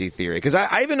conspiracy theory? Because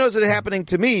I even notice it happening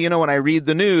to me. When I read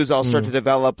the news, I'll start to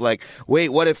develop like, wait,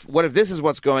 what if this is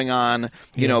what's going on,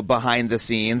 behind the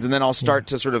scenes, and then I'll start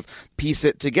to sort of piece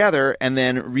it together and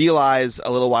then realize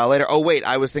a little while later, oh wait,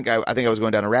 I think I was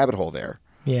going down a rabbit hole there.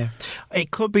 Yeah. It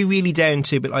could be really down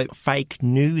to a bit like fake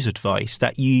news advice,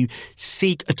 that you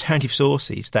seek alternative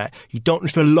sources, that you don't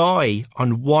just rely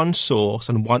on one source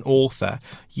and one author.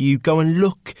 You go and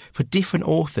look for different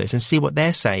authors and see what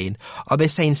they're saying. Are they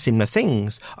saying similar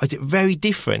things? Is it very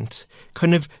different?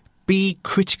 Kind of be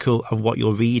critical of what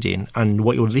you're reading and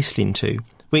what you're listening to,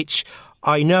 which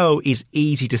I know is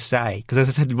easy to say, because as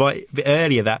I said right a bit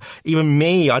earlier, that even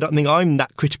me, I don't think I'm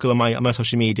that critical on my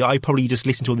social media. I probably just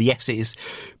listen to all the yeses,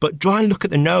 but try and look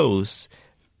at the no's.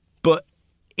 But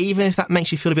even if that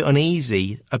makes you feel a bit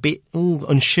uneasy, a bit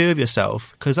unsure of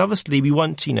yourself, because obviously we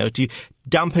want to, to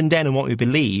dampen down on what we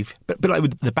believe, but a bit like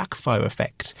with the backfire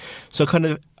effect. So kind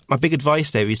of my big advice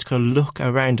there is to kind of look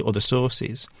around at other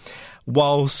sources,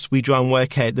 whilst we try and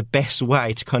work out the best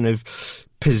way to kind of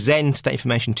present that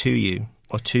information to you,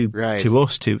 or to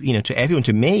us, to everyone,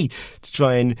 to me, to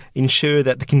try and ensure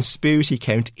that the conspiracy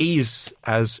account is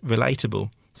as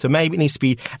relatable. So maybe it needs to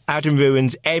be Adam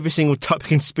Ruins every single type of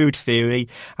conspiracy theory,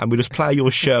 and we'll just play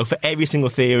your show for every single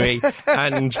theory,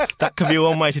 and that could be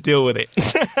one way to deal with it.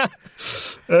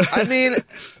 I mean,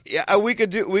 yeah, we could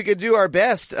do our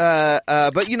best, but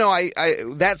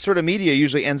that sort of media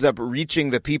usually ends up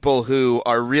reaching the people who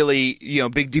are really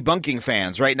big debunking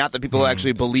fans, right? Not the people who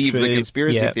actually believe the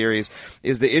conspiracy theories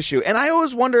is the issue. And I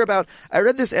always wonder about. I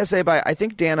read this essay by I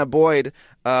think Dana Boyd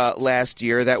last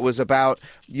year that was about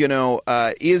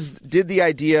did the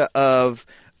idea of.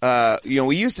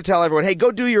 We used to tell everyone, hey,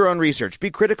 go do your own research.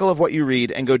 Be critical of what you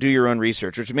read and go do your own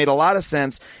research, which made a lot of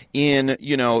sense in, the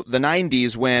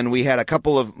 90s when we had a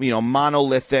couple of,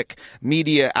 monolithic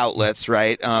media outlets,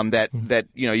 right? That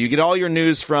you get all your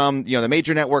news from, the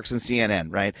major networks and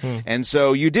CNN, right? And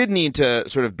so you did need to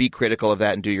sort of be critical of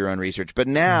that and do your own research. But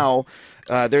now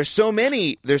there's so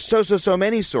many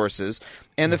sources.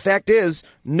 And the fact is,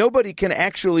 nobody can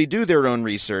actually do their own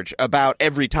research about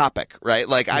every topic, right?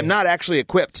 Like, I'm not actually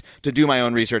equipped to do my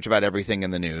own research about everything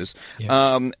in the news.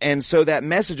 Yeah. And so that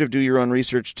message of do your own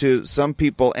research to some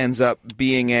people ends up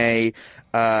being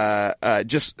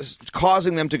just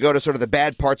causing them to go to sort of the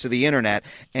bad parts of the internet,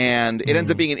 and it ends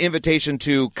up being an invitation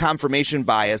to confirmation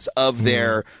bias of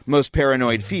their most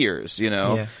paranoid fears,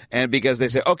 and because they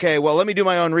say, okay, well, let me do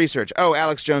my own research. Oh,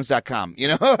 AlexJones.com,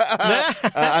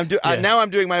 now I'm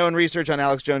doing my own research on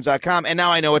AlexJones.com, and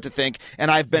now I know what to think, and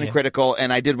I've been critical,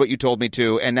 and I did what you told me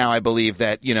to, and now I believe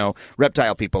that,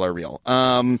 reptile people are real.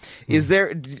 Is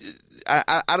there,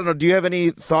 I don't know, do you have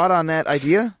any thought on that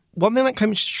idea? One thing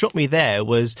that struck me there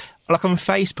was, like on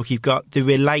Facebook, you've got the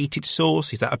related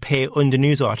sources that appear under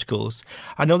news articles.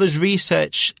 I know there's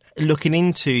research looking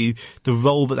into the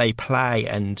role that they play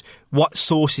and what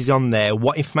sources on there,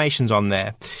 what information's on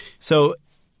there. So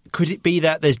could it be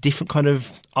that there's different kind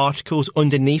of articles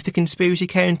underneath the conspiracy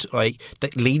account, like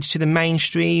that leads to the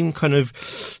mainstream kind of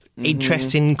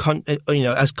interesting,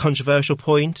 as controversial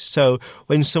point? So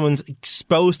when someone's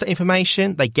exposed to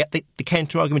information, they get the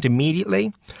counter argument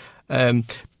immediately.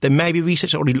 There may be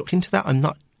research that already looked into that. I'm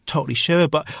not totally sure,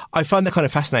 but I find that kind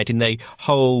of fascinating, the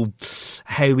whole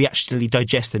how we actually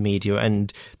digest the media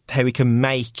and how we can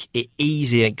make it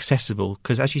easy and accessible.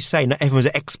 Because as you say, not everyone's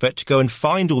an expert to go and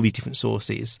find all these different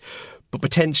sources, but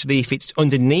potentially if it's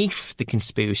underneath the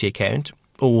conspiracy account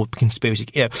or conspiracy,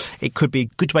 it could be a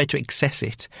good way to access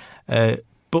it.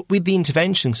 But with the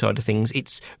intervention side of things,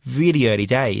 it's really early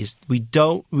days. We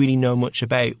don't really know much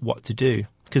about what to do.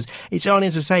 Because it's only,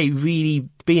 as I say, really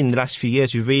been in the last few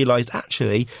years we've realised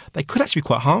actually they could actually be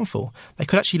quite harmful. They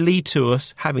could actually lead to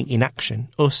us having inaction,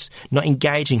 us not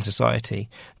engaging society.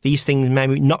 These things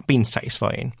maybe not being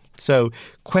satisfying. So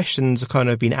questions are kind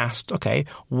of being asked, okay,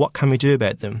 what can we do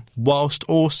about them? Whilst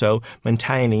also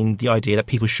maintaining the idea that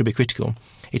people should be critical.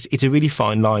 It's a really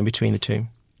fine line between the two.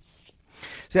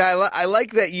 See, I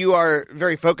like that you are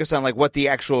very focused on like what the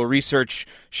actual research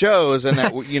shows, and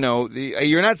that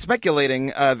you're not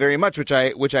speculating very much, which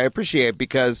I appreciate,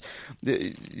 because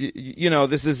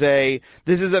this is a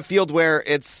field where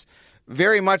it's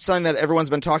very much something that everyone's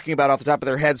been talking about off the top of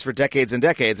their heads for decades and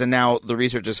decades, and now the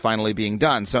research is finally being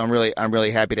done. So I'm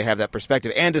really happy to have that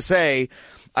perspective, and to say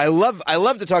I love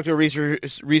to talk to a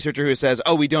researcher who says,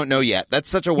 "Oh, we don't know yet." That's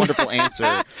such a wonderful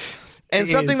answer. And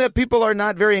something that people are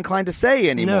not very inclined to say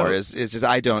anymore is just,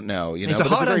 I don't know. It's a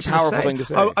very powerful thing to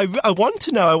say. I want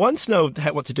to know. I want to know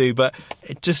what to do, but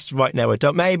just right now I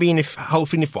don't. Maybe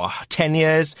hopefully in 10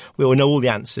 years we will know all the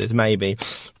answers. Maybe,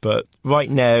 but right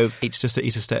now it's just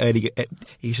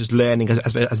learning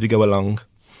as we go along.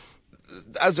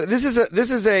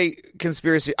 this is a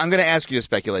conspiracy. I'm going to ask you to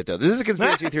speculate, though. This is a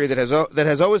conspiracy theory that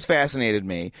has always fascinated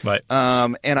me. Right.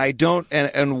 And I don't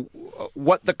and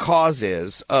what the cause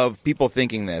is of people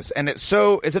thinking this, and it's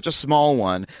such a small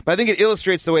one, but I think it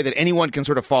illustrates the way that anyone can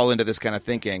sort of fall into this kind of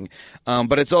thinking.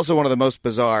 But it's also one of the most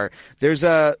bizarre. There's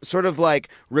a sort of like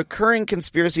recurring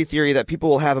conspiracy theory that people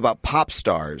will have about pop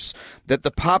stars, that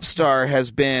the pop star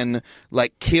has been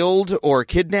like killed or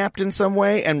kidnapped in some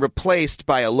way and replaced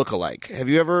by a lookalike. Have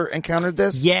you ever encountered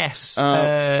this? Yes.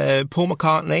 Paul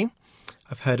McCartney.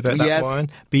 I've heard about that one.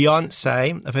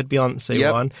 Beyonce. I've heard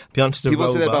Beyonce one. Beyonce's a People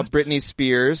robot. say that about Britney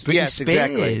Spears. Yes,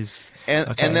 exactly.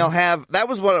 And they'll have that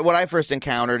was what I first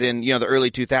encountered in the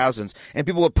early 2000s. And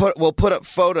people will put up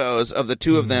photos of the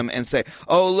two of them and say,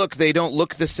 "Oh, look, they don't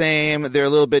look the same. They're a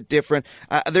little bit different."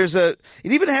 It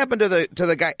even happened to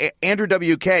the guy Andrew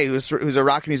WK, who's a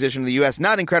rock musician in the U.S.,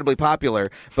 not incredibly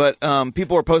popular, but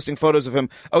people were posting photos of him.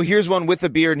 Oh, here's one with a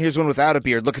beard and here's one without a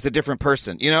beard. Look, it's a different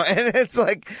person, And it's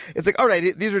like all right.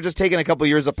 These were just taken a couple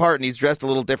years apart, and he's dressed a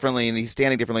little differently, and he's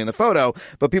standing differently in the photo.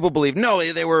 But people believe no,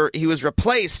 he was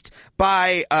replaced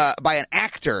by an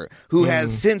actor who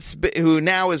who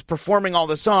now is performing all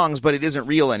the songs, but it isn't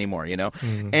real anymore,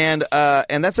 And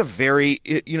that's a very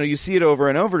you see it over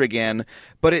and over again.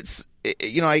 But it's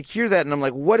I hear that and I'm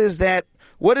like, what is that?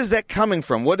 What is that coming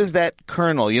from? What is that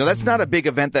kernel? That's not a big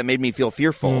event that made me feel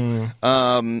fearful.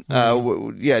 Do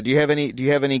you have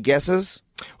any guesses?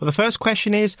 Well, the first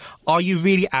question is, are you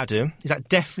really Adam? Is that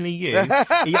definitely you?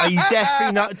 Are you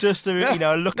definitely not just a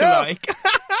lookalike?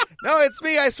 No, it's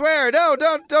me, I swear. No,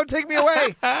 don't take me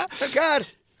away. Oh, God.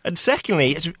 And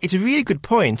secondly, it's a really good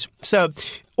point. So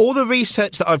all the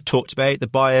research that I've talked about, the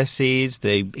biases,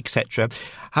 the etc.,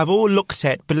 have all looked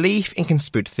at belief in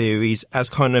conspiracy theories as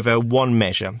kind of a one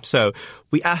measure. So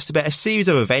we asked about a series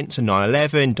of events on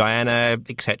 9/11, Diana,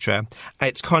 etc., and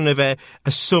it's kind of a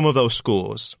sum of those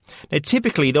scores. Now,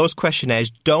 typically, those questionnaires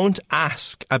don't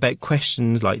ask about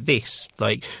questions like this,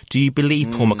 like, do you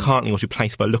believe Paul McCartney was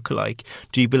replaced by a lookalike?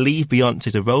 Do you believe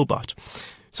Beyonce's a robot?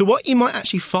 So what you might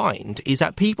actually find is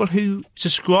that people who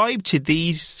subscribe to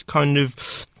these kind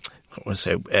of,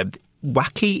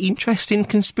 wacky, interesting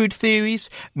conspiracy theories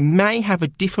may have a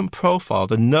different profile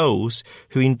than those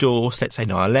who endorse, let's say,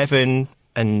 9/11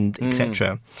 and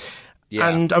etc. Yeah.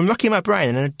 And I'm racking my brain,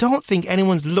 and I don't think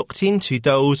anyone's looked into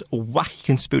those wacky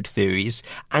conspiracy theories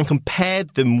and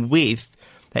compared them with,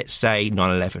 let's say,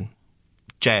 9/11,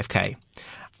 JFK.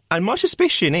 And my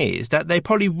suspicion is that they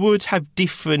probably would have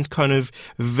different kind of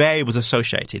variables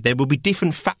associated. There will be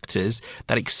different factors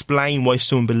that explain why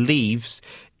someone believes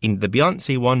in the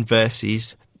Beyonce one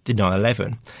versus the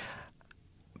 9/11.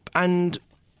 And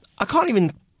I can't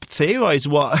even theorise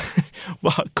what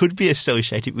could be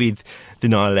associated with the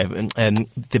 9/11,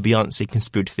 the Beyonce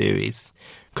conspiracy theories.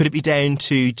 Could it be down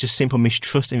to just simple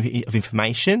mistrust of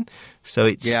information? So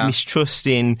it's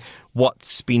mistrusting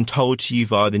what's been told to you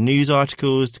via the news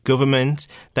articles, the government,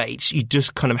 that you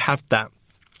just kind of have that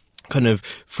kind of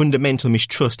fundamental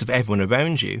mistrust of everyone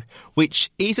around you, which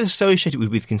is associated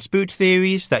with conspiracy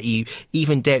theories, that you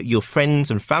even doubt your friends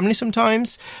and family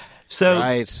sometimes. So,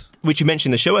 right. Which you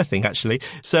mentioned in the show, I think, actually.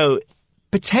 So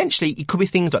potentially it could be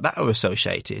things like that are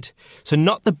associated. So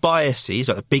not the biases,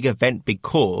 like the big event, big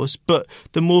cause, but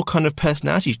the more kind of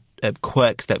personality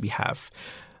quirks that we have.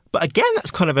 But again,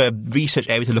 that's kind of a research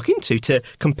area to look into, to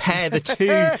compare the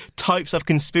two types of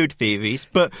conspiracy theories.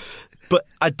 But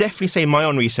I definitely say in my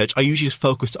own research, I usually just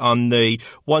focus on the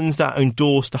ones that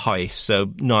endorse the highest. So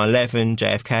 9/11,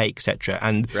 JFK, etc.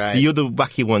 And the other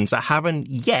wacky ones I haven't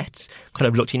yet kind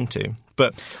of looked into.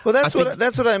 But that's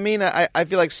what I mean. I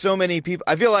feel like so many people.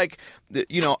 I feel like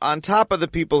on top of the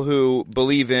people who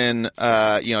believe in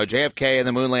JFK and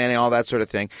the moon landing, all that sort of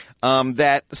thing,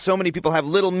 that so many people have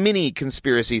little mini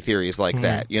conspiracy theories like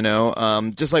that.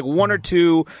 Just like one or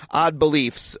two odd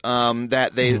beliefs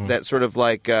that they that sort of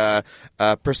like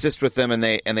persist with them and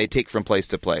they take from place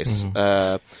to place.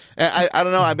 I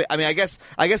don't know. I mean, I guess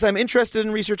I'm interested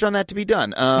in research on that to be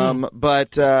done.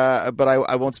 But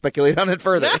I won't speculate on it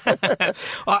further.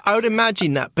 I would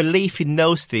imagine that belief in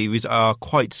those theories are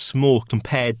quite small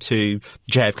compared to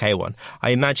JFK one.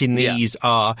 I imagine these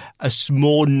are a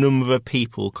small number of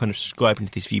people kind of subscribing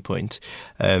to this viewpoint.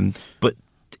 But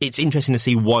it's interesting to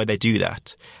see why they do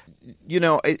that.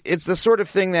 It's the sort of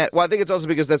thing that, well, I think it's also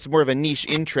because that's more of a niche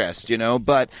interest,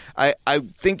 but I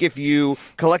think if you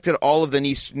collected all of the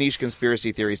niche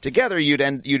conspiracy theories together, you'd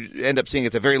end up seeing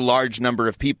it's a very large number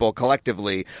of people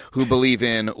collectively who believe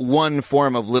in one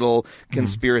form of little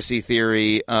conspiracy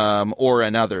theory or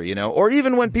another, or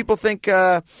even when people think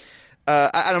I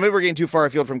don't know, maybe we're getting too far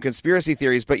afield from conspiracy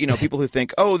theories, but, people who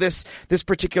think, oh, this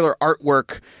particular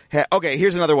artwork. Okay,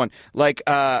 here's another one. Like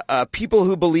people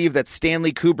who believe that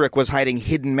Stanley Kubrick was hiding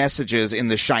hidden messages in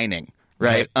The Shining.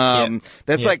 Right.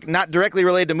 That's like not directly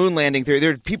related to moon landing theory.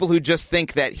 There are people who just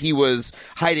think that he was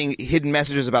hiding hidden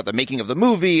messages about the making of the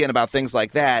movie and about things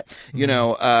like that, in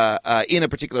a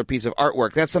particular piece of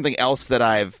artwork. That's something else that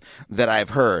I've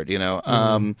heard,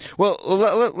 Well,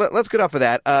 let's get off of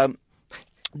that.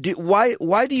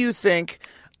 Why do you think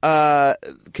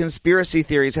conspiracy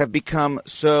theories have become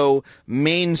so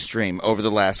mainstream over the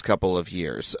last couple of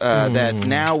years that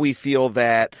now we feel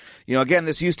that, again,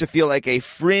 this used to feel like a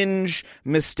fringe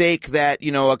mistake that,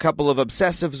 a couple of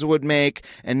obsessives would make,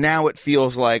 and now it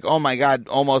feels like, oh my God,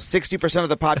 almost 60% of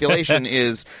the population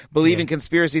is believing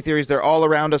conspiracy theories. They're all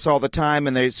around us all the time,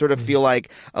 and they sort of feel like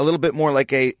a little bit more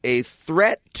like a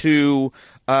threat to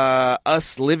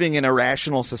us living in a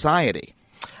rational society.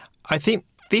 I think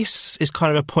this is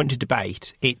kind of a point of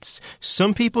debate.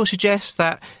 Some people suggest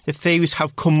that the theories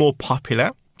have become more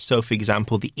popular. So, for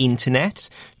example, the internet,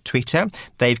 Twitter,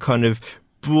 they've kind of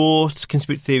brought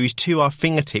conspiracy theories to our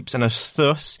fingertips and has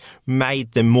thus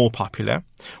made them more popular.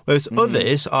 Whereas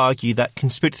others argue that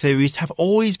conspiracy theories have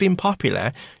always been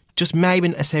popular, just maybe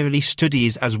not necessarily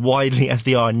studied as widely as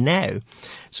they are now.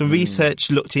 Some research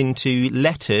looked into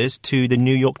letters to the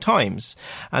New York Times,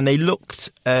 and they looked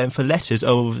for letters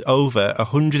over a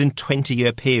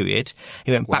 120-year period.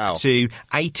 It went back to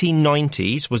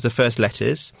 1890s was the first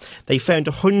letters. They found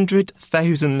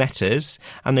 100,000 letters,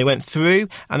 and they went through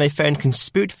and they found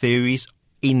conspiracy theories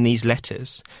in these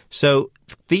letters. So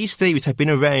these theories have been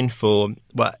around for,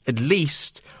 at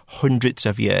least hundreds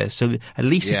of years, so at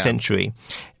least a century.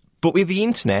 But with the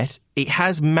internet, it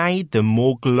has made them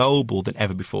more global than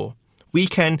ever before. We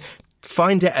can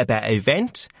find out about an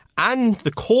event and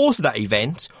the cause of that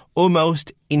event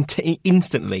almost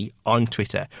instantly on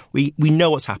Twitter. We know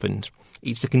what's happened.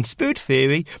 It's a conspiracy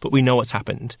theory, but we know what's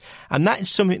happened. And that is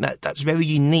something that's very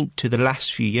unique to the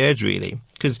last few years, really.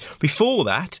 Because before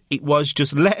that, it was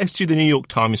just letters to the New York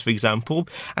Times, for example,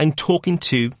 and talking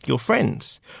to your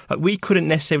friends. Like, we couldn't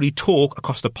necessarily talk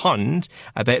across the pond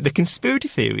about the conspiracy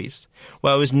theories.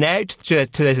 Whereas now,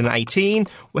 2018,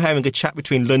 we're having a chat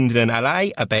between London and LA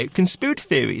about conspiracy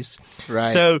theories.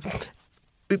 Right. So,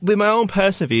 with my own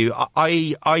personal view,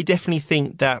 I definitely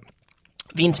think that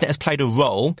the internet has played a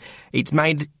role. It's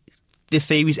made the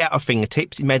theories at our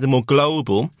fingertips. It made them more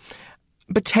global.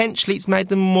 Potentially, it's made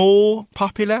them more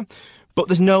popular. But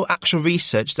there's no actual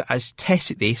research that has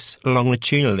tested this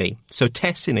longitudinally. So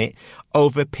testing it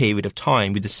over a period of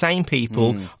time with the same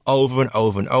people over and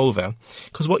over and over.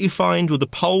 Because what you find with the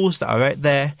polls that are out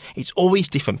there, it's always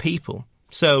different people.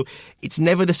 So it's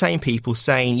never the same people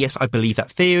saying, yes, I believe that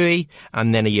theory,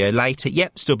 and then a year later,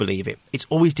 yep, still believe it. It's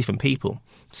always different people.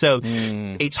 So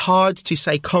it's hard to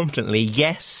say confidently,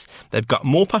 yes, they've got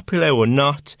more popular or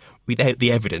not without the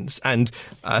evidence. And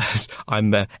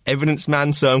I'm an evidence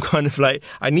man, so I'm kind of like,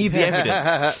 I need the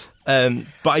evidence.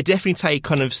 But I definitely take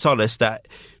kind of solace that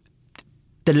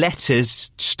the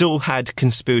letters still had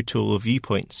conspiratorial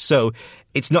viewpoints. So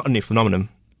it's not a new phenomenon,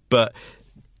 but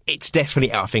it's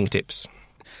definitely at our fingertips.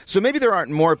 So maybe there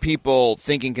aren't more people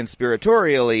thinking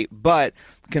conspiratorially, but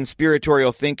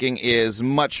conspiratorial thinking is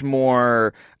much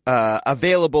more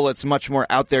available. It's much more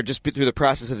out there just through the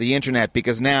process of the internet,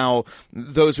 because now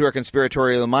those who are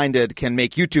conspiratorially minded can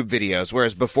make YouTube videos,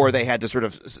 whereas before they had to sort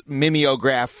of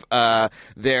mimeograph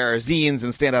their zines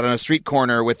and stand out on a street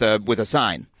corner with a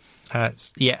sign.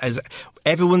 As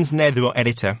everyone's now their own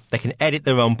editor. They can edit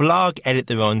their own blog, edit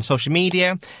their own social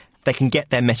media. They can get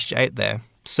their message out there.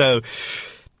 So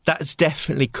that's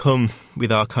definitely come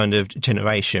with our kind of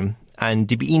generation. And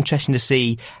it'd be interesting to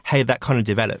see how that kind of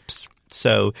develops.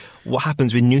 So what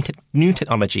happens with new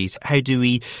technologies? How do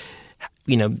we,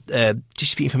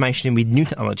 distribute information with new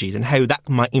technologies, and how that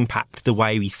might impact the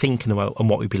way we think and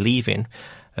what we believe in?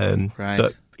 Right.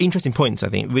 But interesting points, I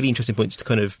think, really interesting points to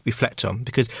kind of reflect on,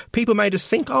 because people may just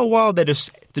think, oh, well, they're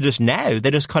just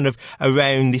kind of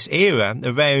around this era,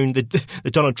 around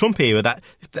the Donald Trump era, that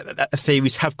the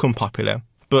theories have come popular.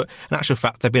 But in actual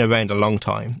fact, they've been around a long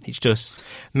time. It's just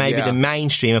maybe the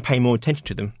mainstream are paying more attention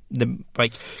to them.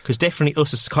 Because definitely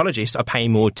us as psychologists are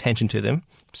paying more attention to them.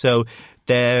 So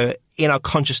they're in our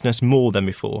consciousness more than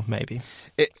before, maybe.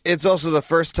 It's also the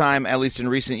first time, at least in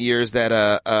recent years, that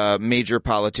a major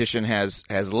politician has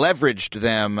leveraged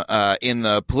them in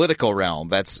the political realm.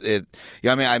 That's it.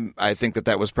 Yeah, I mean, I think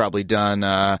that was probably done,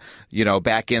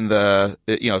 back in the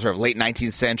sort of late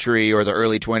 19th century or the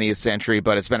early 20th century.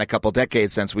 But it's been a couple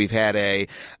decades since we've had a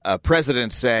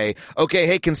president say, "Okay,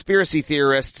 hey, conspiracy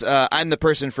theorists, I'm the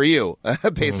person for you,"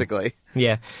 basically.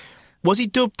 Yeah. Was he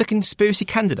dubbed the conspiracy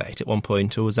candidate at one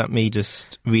point, or was that me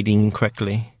just reading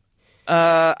correctly?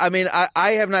 I mean,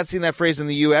 I have not seen that phrase in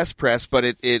the U.S. press, but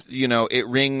it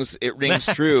rings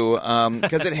true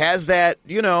because it has that,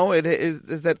 it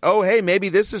is that, oh, hey, maybe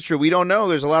this is true. We don't know.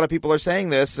 There's a lot of people are saying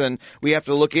this, and we have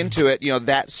to look into it.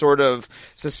 That sort of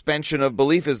suspension of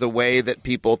belief is the way that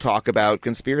people talk about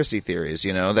conspiracy theories.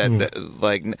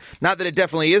 Like, not that it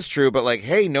definitely is true, but like,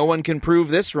 hey, no one can prove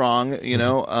this wrong.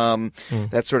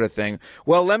 That sort of thing.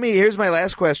 Well, here's my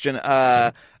last question.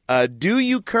 Do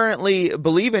you currently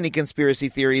believe any conspiracy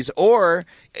theories, or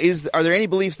are there any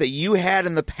beliefs that you had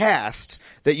in the past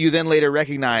that you then later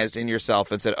recognized in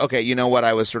yourself and said, okay, you know what,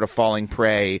 I was sort of falling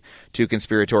prey to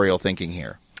conspiratorial thinking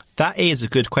here? That is a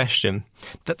good question.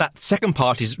 That second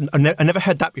part is, I never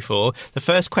heard that before. The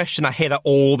first question, I hear that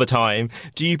all the time.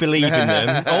 Do you believe in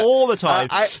them? All the time.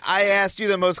 I asked you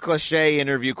the most cliche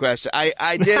interview question.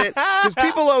 I did it because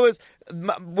people always,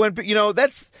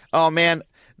 that's, oh man,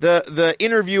 the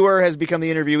interviewer has become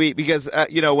the interviewee because,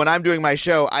 when I'm doing my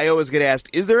show, I always get asked,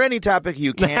 is there any topic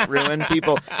you can't ruin?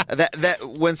 People, that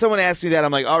when someone asks me that,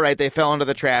 I'm like, all right, they fell into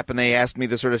the trap and they asked me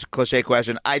the sort of cliche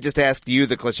question. I just asked you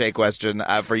the cliche question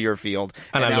for your field,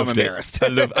 and now I'm embarrassed. I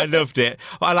loved it.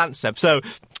 Well, I'll answer. So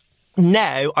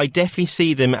now I definitely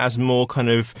see them as more kind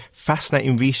of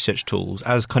fascinating research tools,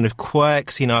 as kind of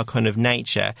quirks in our kind of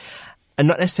nature. And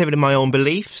not necessarily my own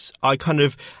beliefs. I kind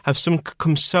of have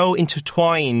come so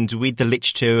intertwined with the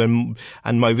literature and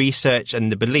my research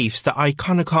and the beliefs that I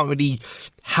kind of can't really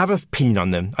have an opinion on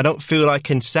them. I don't feel I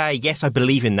can say, yes, I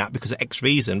believe in that because of X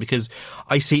reason, because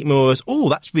I see it more as, oh,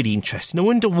 that's really interesting. I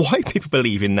wonder why people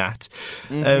believe in that.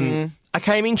 Mm-hmm. I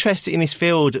became interested in this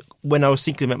field when I was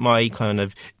thinking about my kind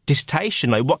of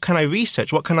dissertation, like what can I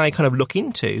research, what can I kind of look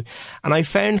into? And I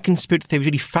found conspiracy theories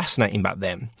really fascinating back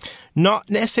then. Not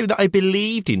necessarily that I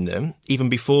believed in them, even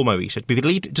before my research, but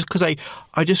believed just because I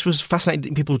just was fascinated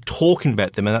in people talking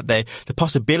about them and that the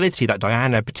possibility that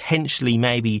Diana potentially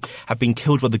maybe had been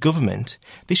killed by the government.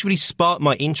 This really sparked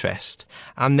my interest.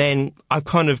 And then I've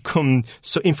kind of come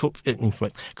so influenced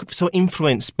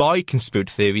by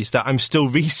conspiracy theories that I'm still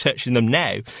researching them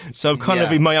now. So I'm kind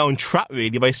of in my own trap,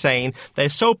 really, by saying they're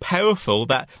so powerful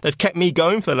that they've kept me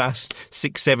going for the last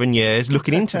 6-7 years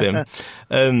looking into them.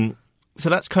 So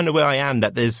that's kind of where I am,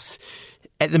 that there's,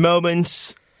 at the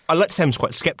moment, I like to say I'm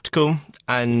quite sceptical,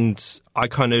 and I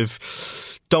kind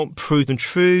of don't prove them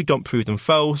true, don't prove them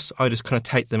false. I just kind of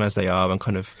take them as they are and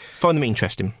kind of find them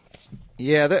interesting.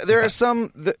 Yeah, there are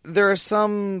some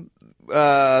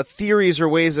theories or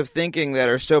ways of thinking that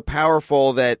are so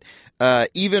powerful that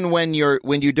even when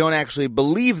you don't actually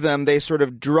believe them, they sort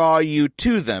of draw you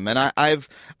to them. And I've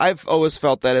always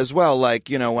felt that as well. Like,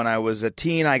 when I was a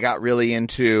teen, I got really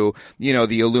into,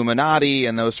 the Illuminati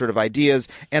and those sort of ideas.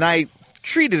 And I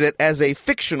treated it as a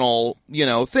fictional,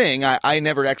 thing. I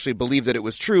never actually believed that it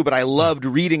was true, but I loved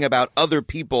reading about other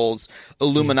people's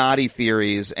Illuminati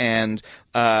theories and,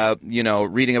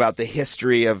 reading about the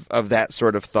history of that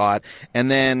sort of thought.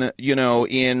 And then,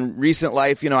 in recent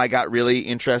life, I got really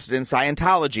interested in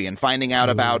Scientology and finding out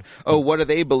about, what do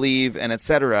they believe and et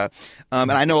cetera.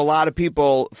 And I know a lot of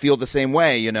people feel the same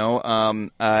way,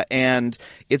 and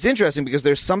it's interesting because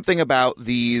there's something about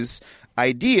these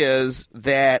ideas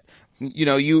that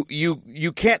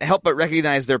you can't help but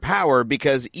recognize their power,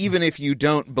 because even if you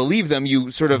don't believe them, you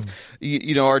sort of,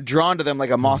 are drawn to them like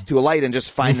a moth to a light and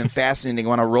just find them fascinating,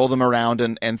 want to roll them around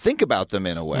and think about them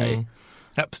in a way.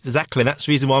 Exactly. That's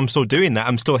the reason why I'm still doing that.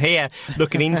 I'm still here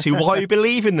looking into why you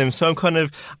believe in them. So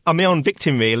I'm my own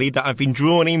victim, really, that I've been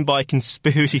drawn in by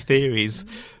conspiracy theories.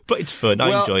 But it's fun.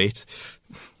 I enjoy it.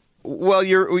 Well,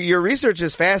 your research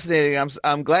is fascinating.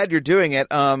 I'm glad you're doing it.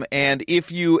 And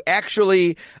if you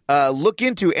actually look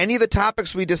into any of the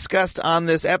topics we discussed on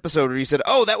this episode, or you said,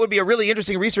 "Oh, that would be a really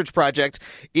interesting research project,"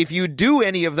 if you do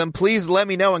any of them, please let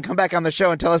me know and come back on the show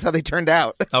and tell us how they turned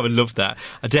out. I would love that.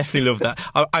 I definitely love that.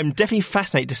 I'm definitely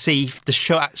fascinated to see if the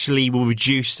show actually will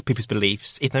reduce people's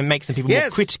beliefs, if it makes them people more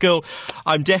critical.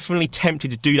 I'm definitely tempted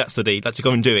to do that study, like to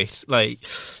go and do it. Like,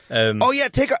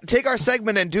 take our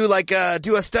segment and do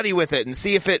a study. study with it and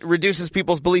see if it reduces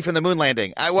people's belief in the moon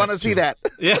landing. I want to see that.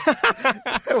 Yeah.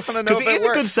 I want to know if Because it is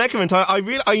a good segment.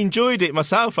 I enjoyed it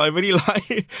myself. I really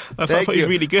I thought it was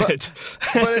really good.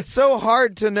 But it's so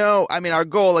hard to know. I mean, our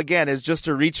goal, again, is just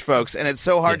to reach folks, and it's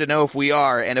so hard to know if we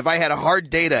are. And if I had a hard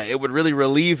data, it would really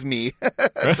relieve me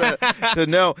to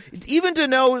know. Even to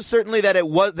know, certainly, that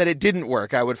it didn't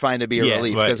work, I would find to be a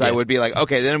relief, because I would be like,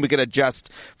 okay, then we can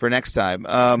adjust for next time.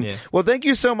 Well, thank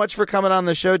you so much for coming on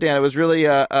the show, Dan. It was really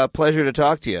a pleasure to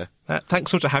talk to you.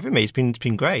 Thanks for having me. It's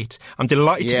been great. I'm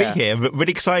delighted to be here. I'm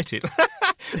really excited.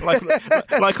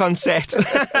 like on set.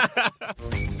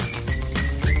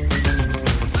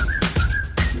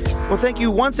 Well, thank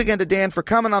you once again to Dan for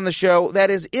coming on the show. That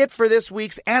is it for this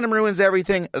week's Adam Ruins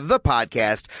Everything, the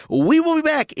podcast. We will be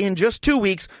back in just 2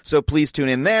 weeks, so please tune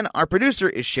in then. Our producer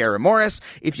is Sharon Morris.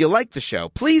 If you like the show,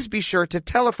 please be sure to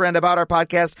tell a friend about our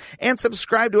podcast and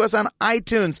subscribe to us on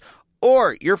iTunes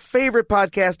or your favorite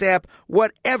podcast app,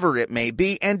 whatever it may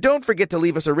be. And don't forget to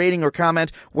leave us a rating or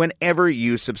comment whenever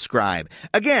you subscribe.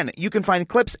 Again, you can find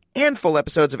clips and full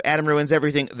episodes of Adam Ruins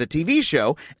Everything, the TV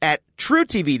show, at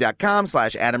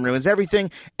truetv.com/Adam Ruins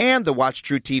Everything and the Watch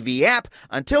True TV app.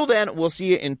 Until then, we'll see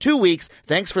you in 2 weeks.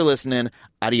 Thanks for listening.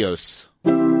 Adios.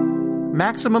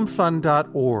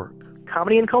 MaximumFun.org.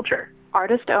 Comedy and culture.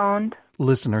 Artist owned.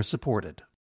 Listener supported.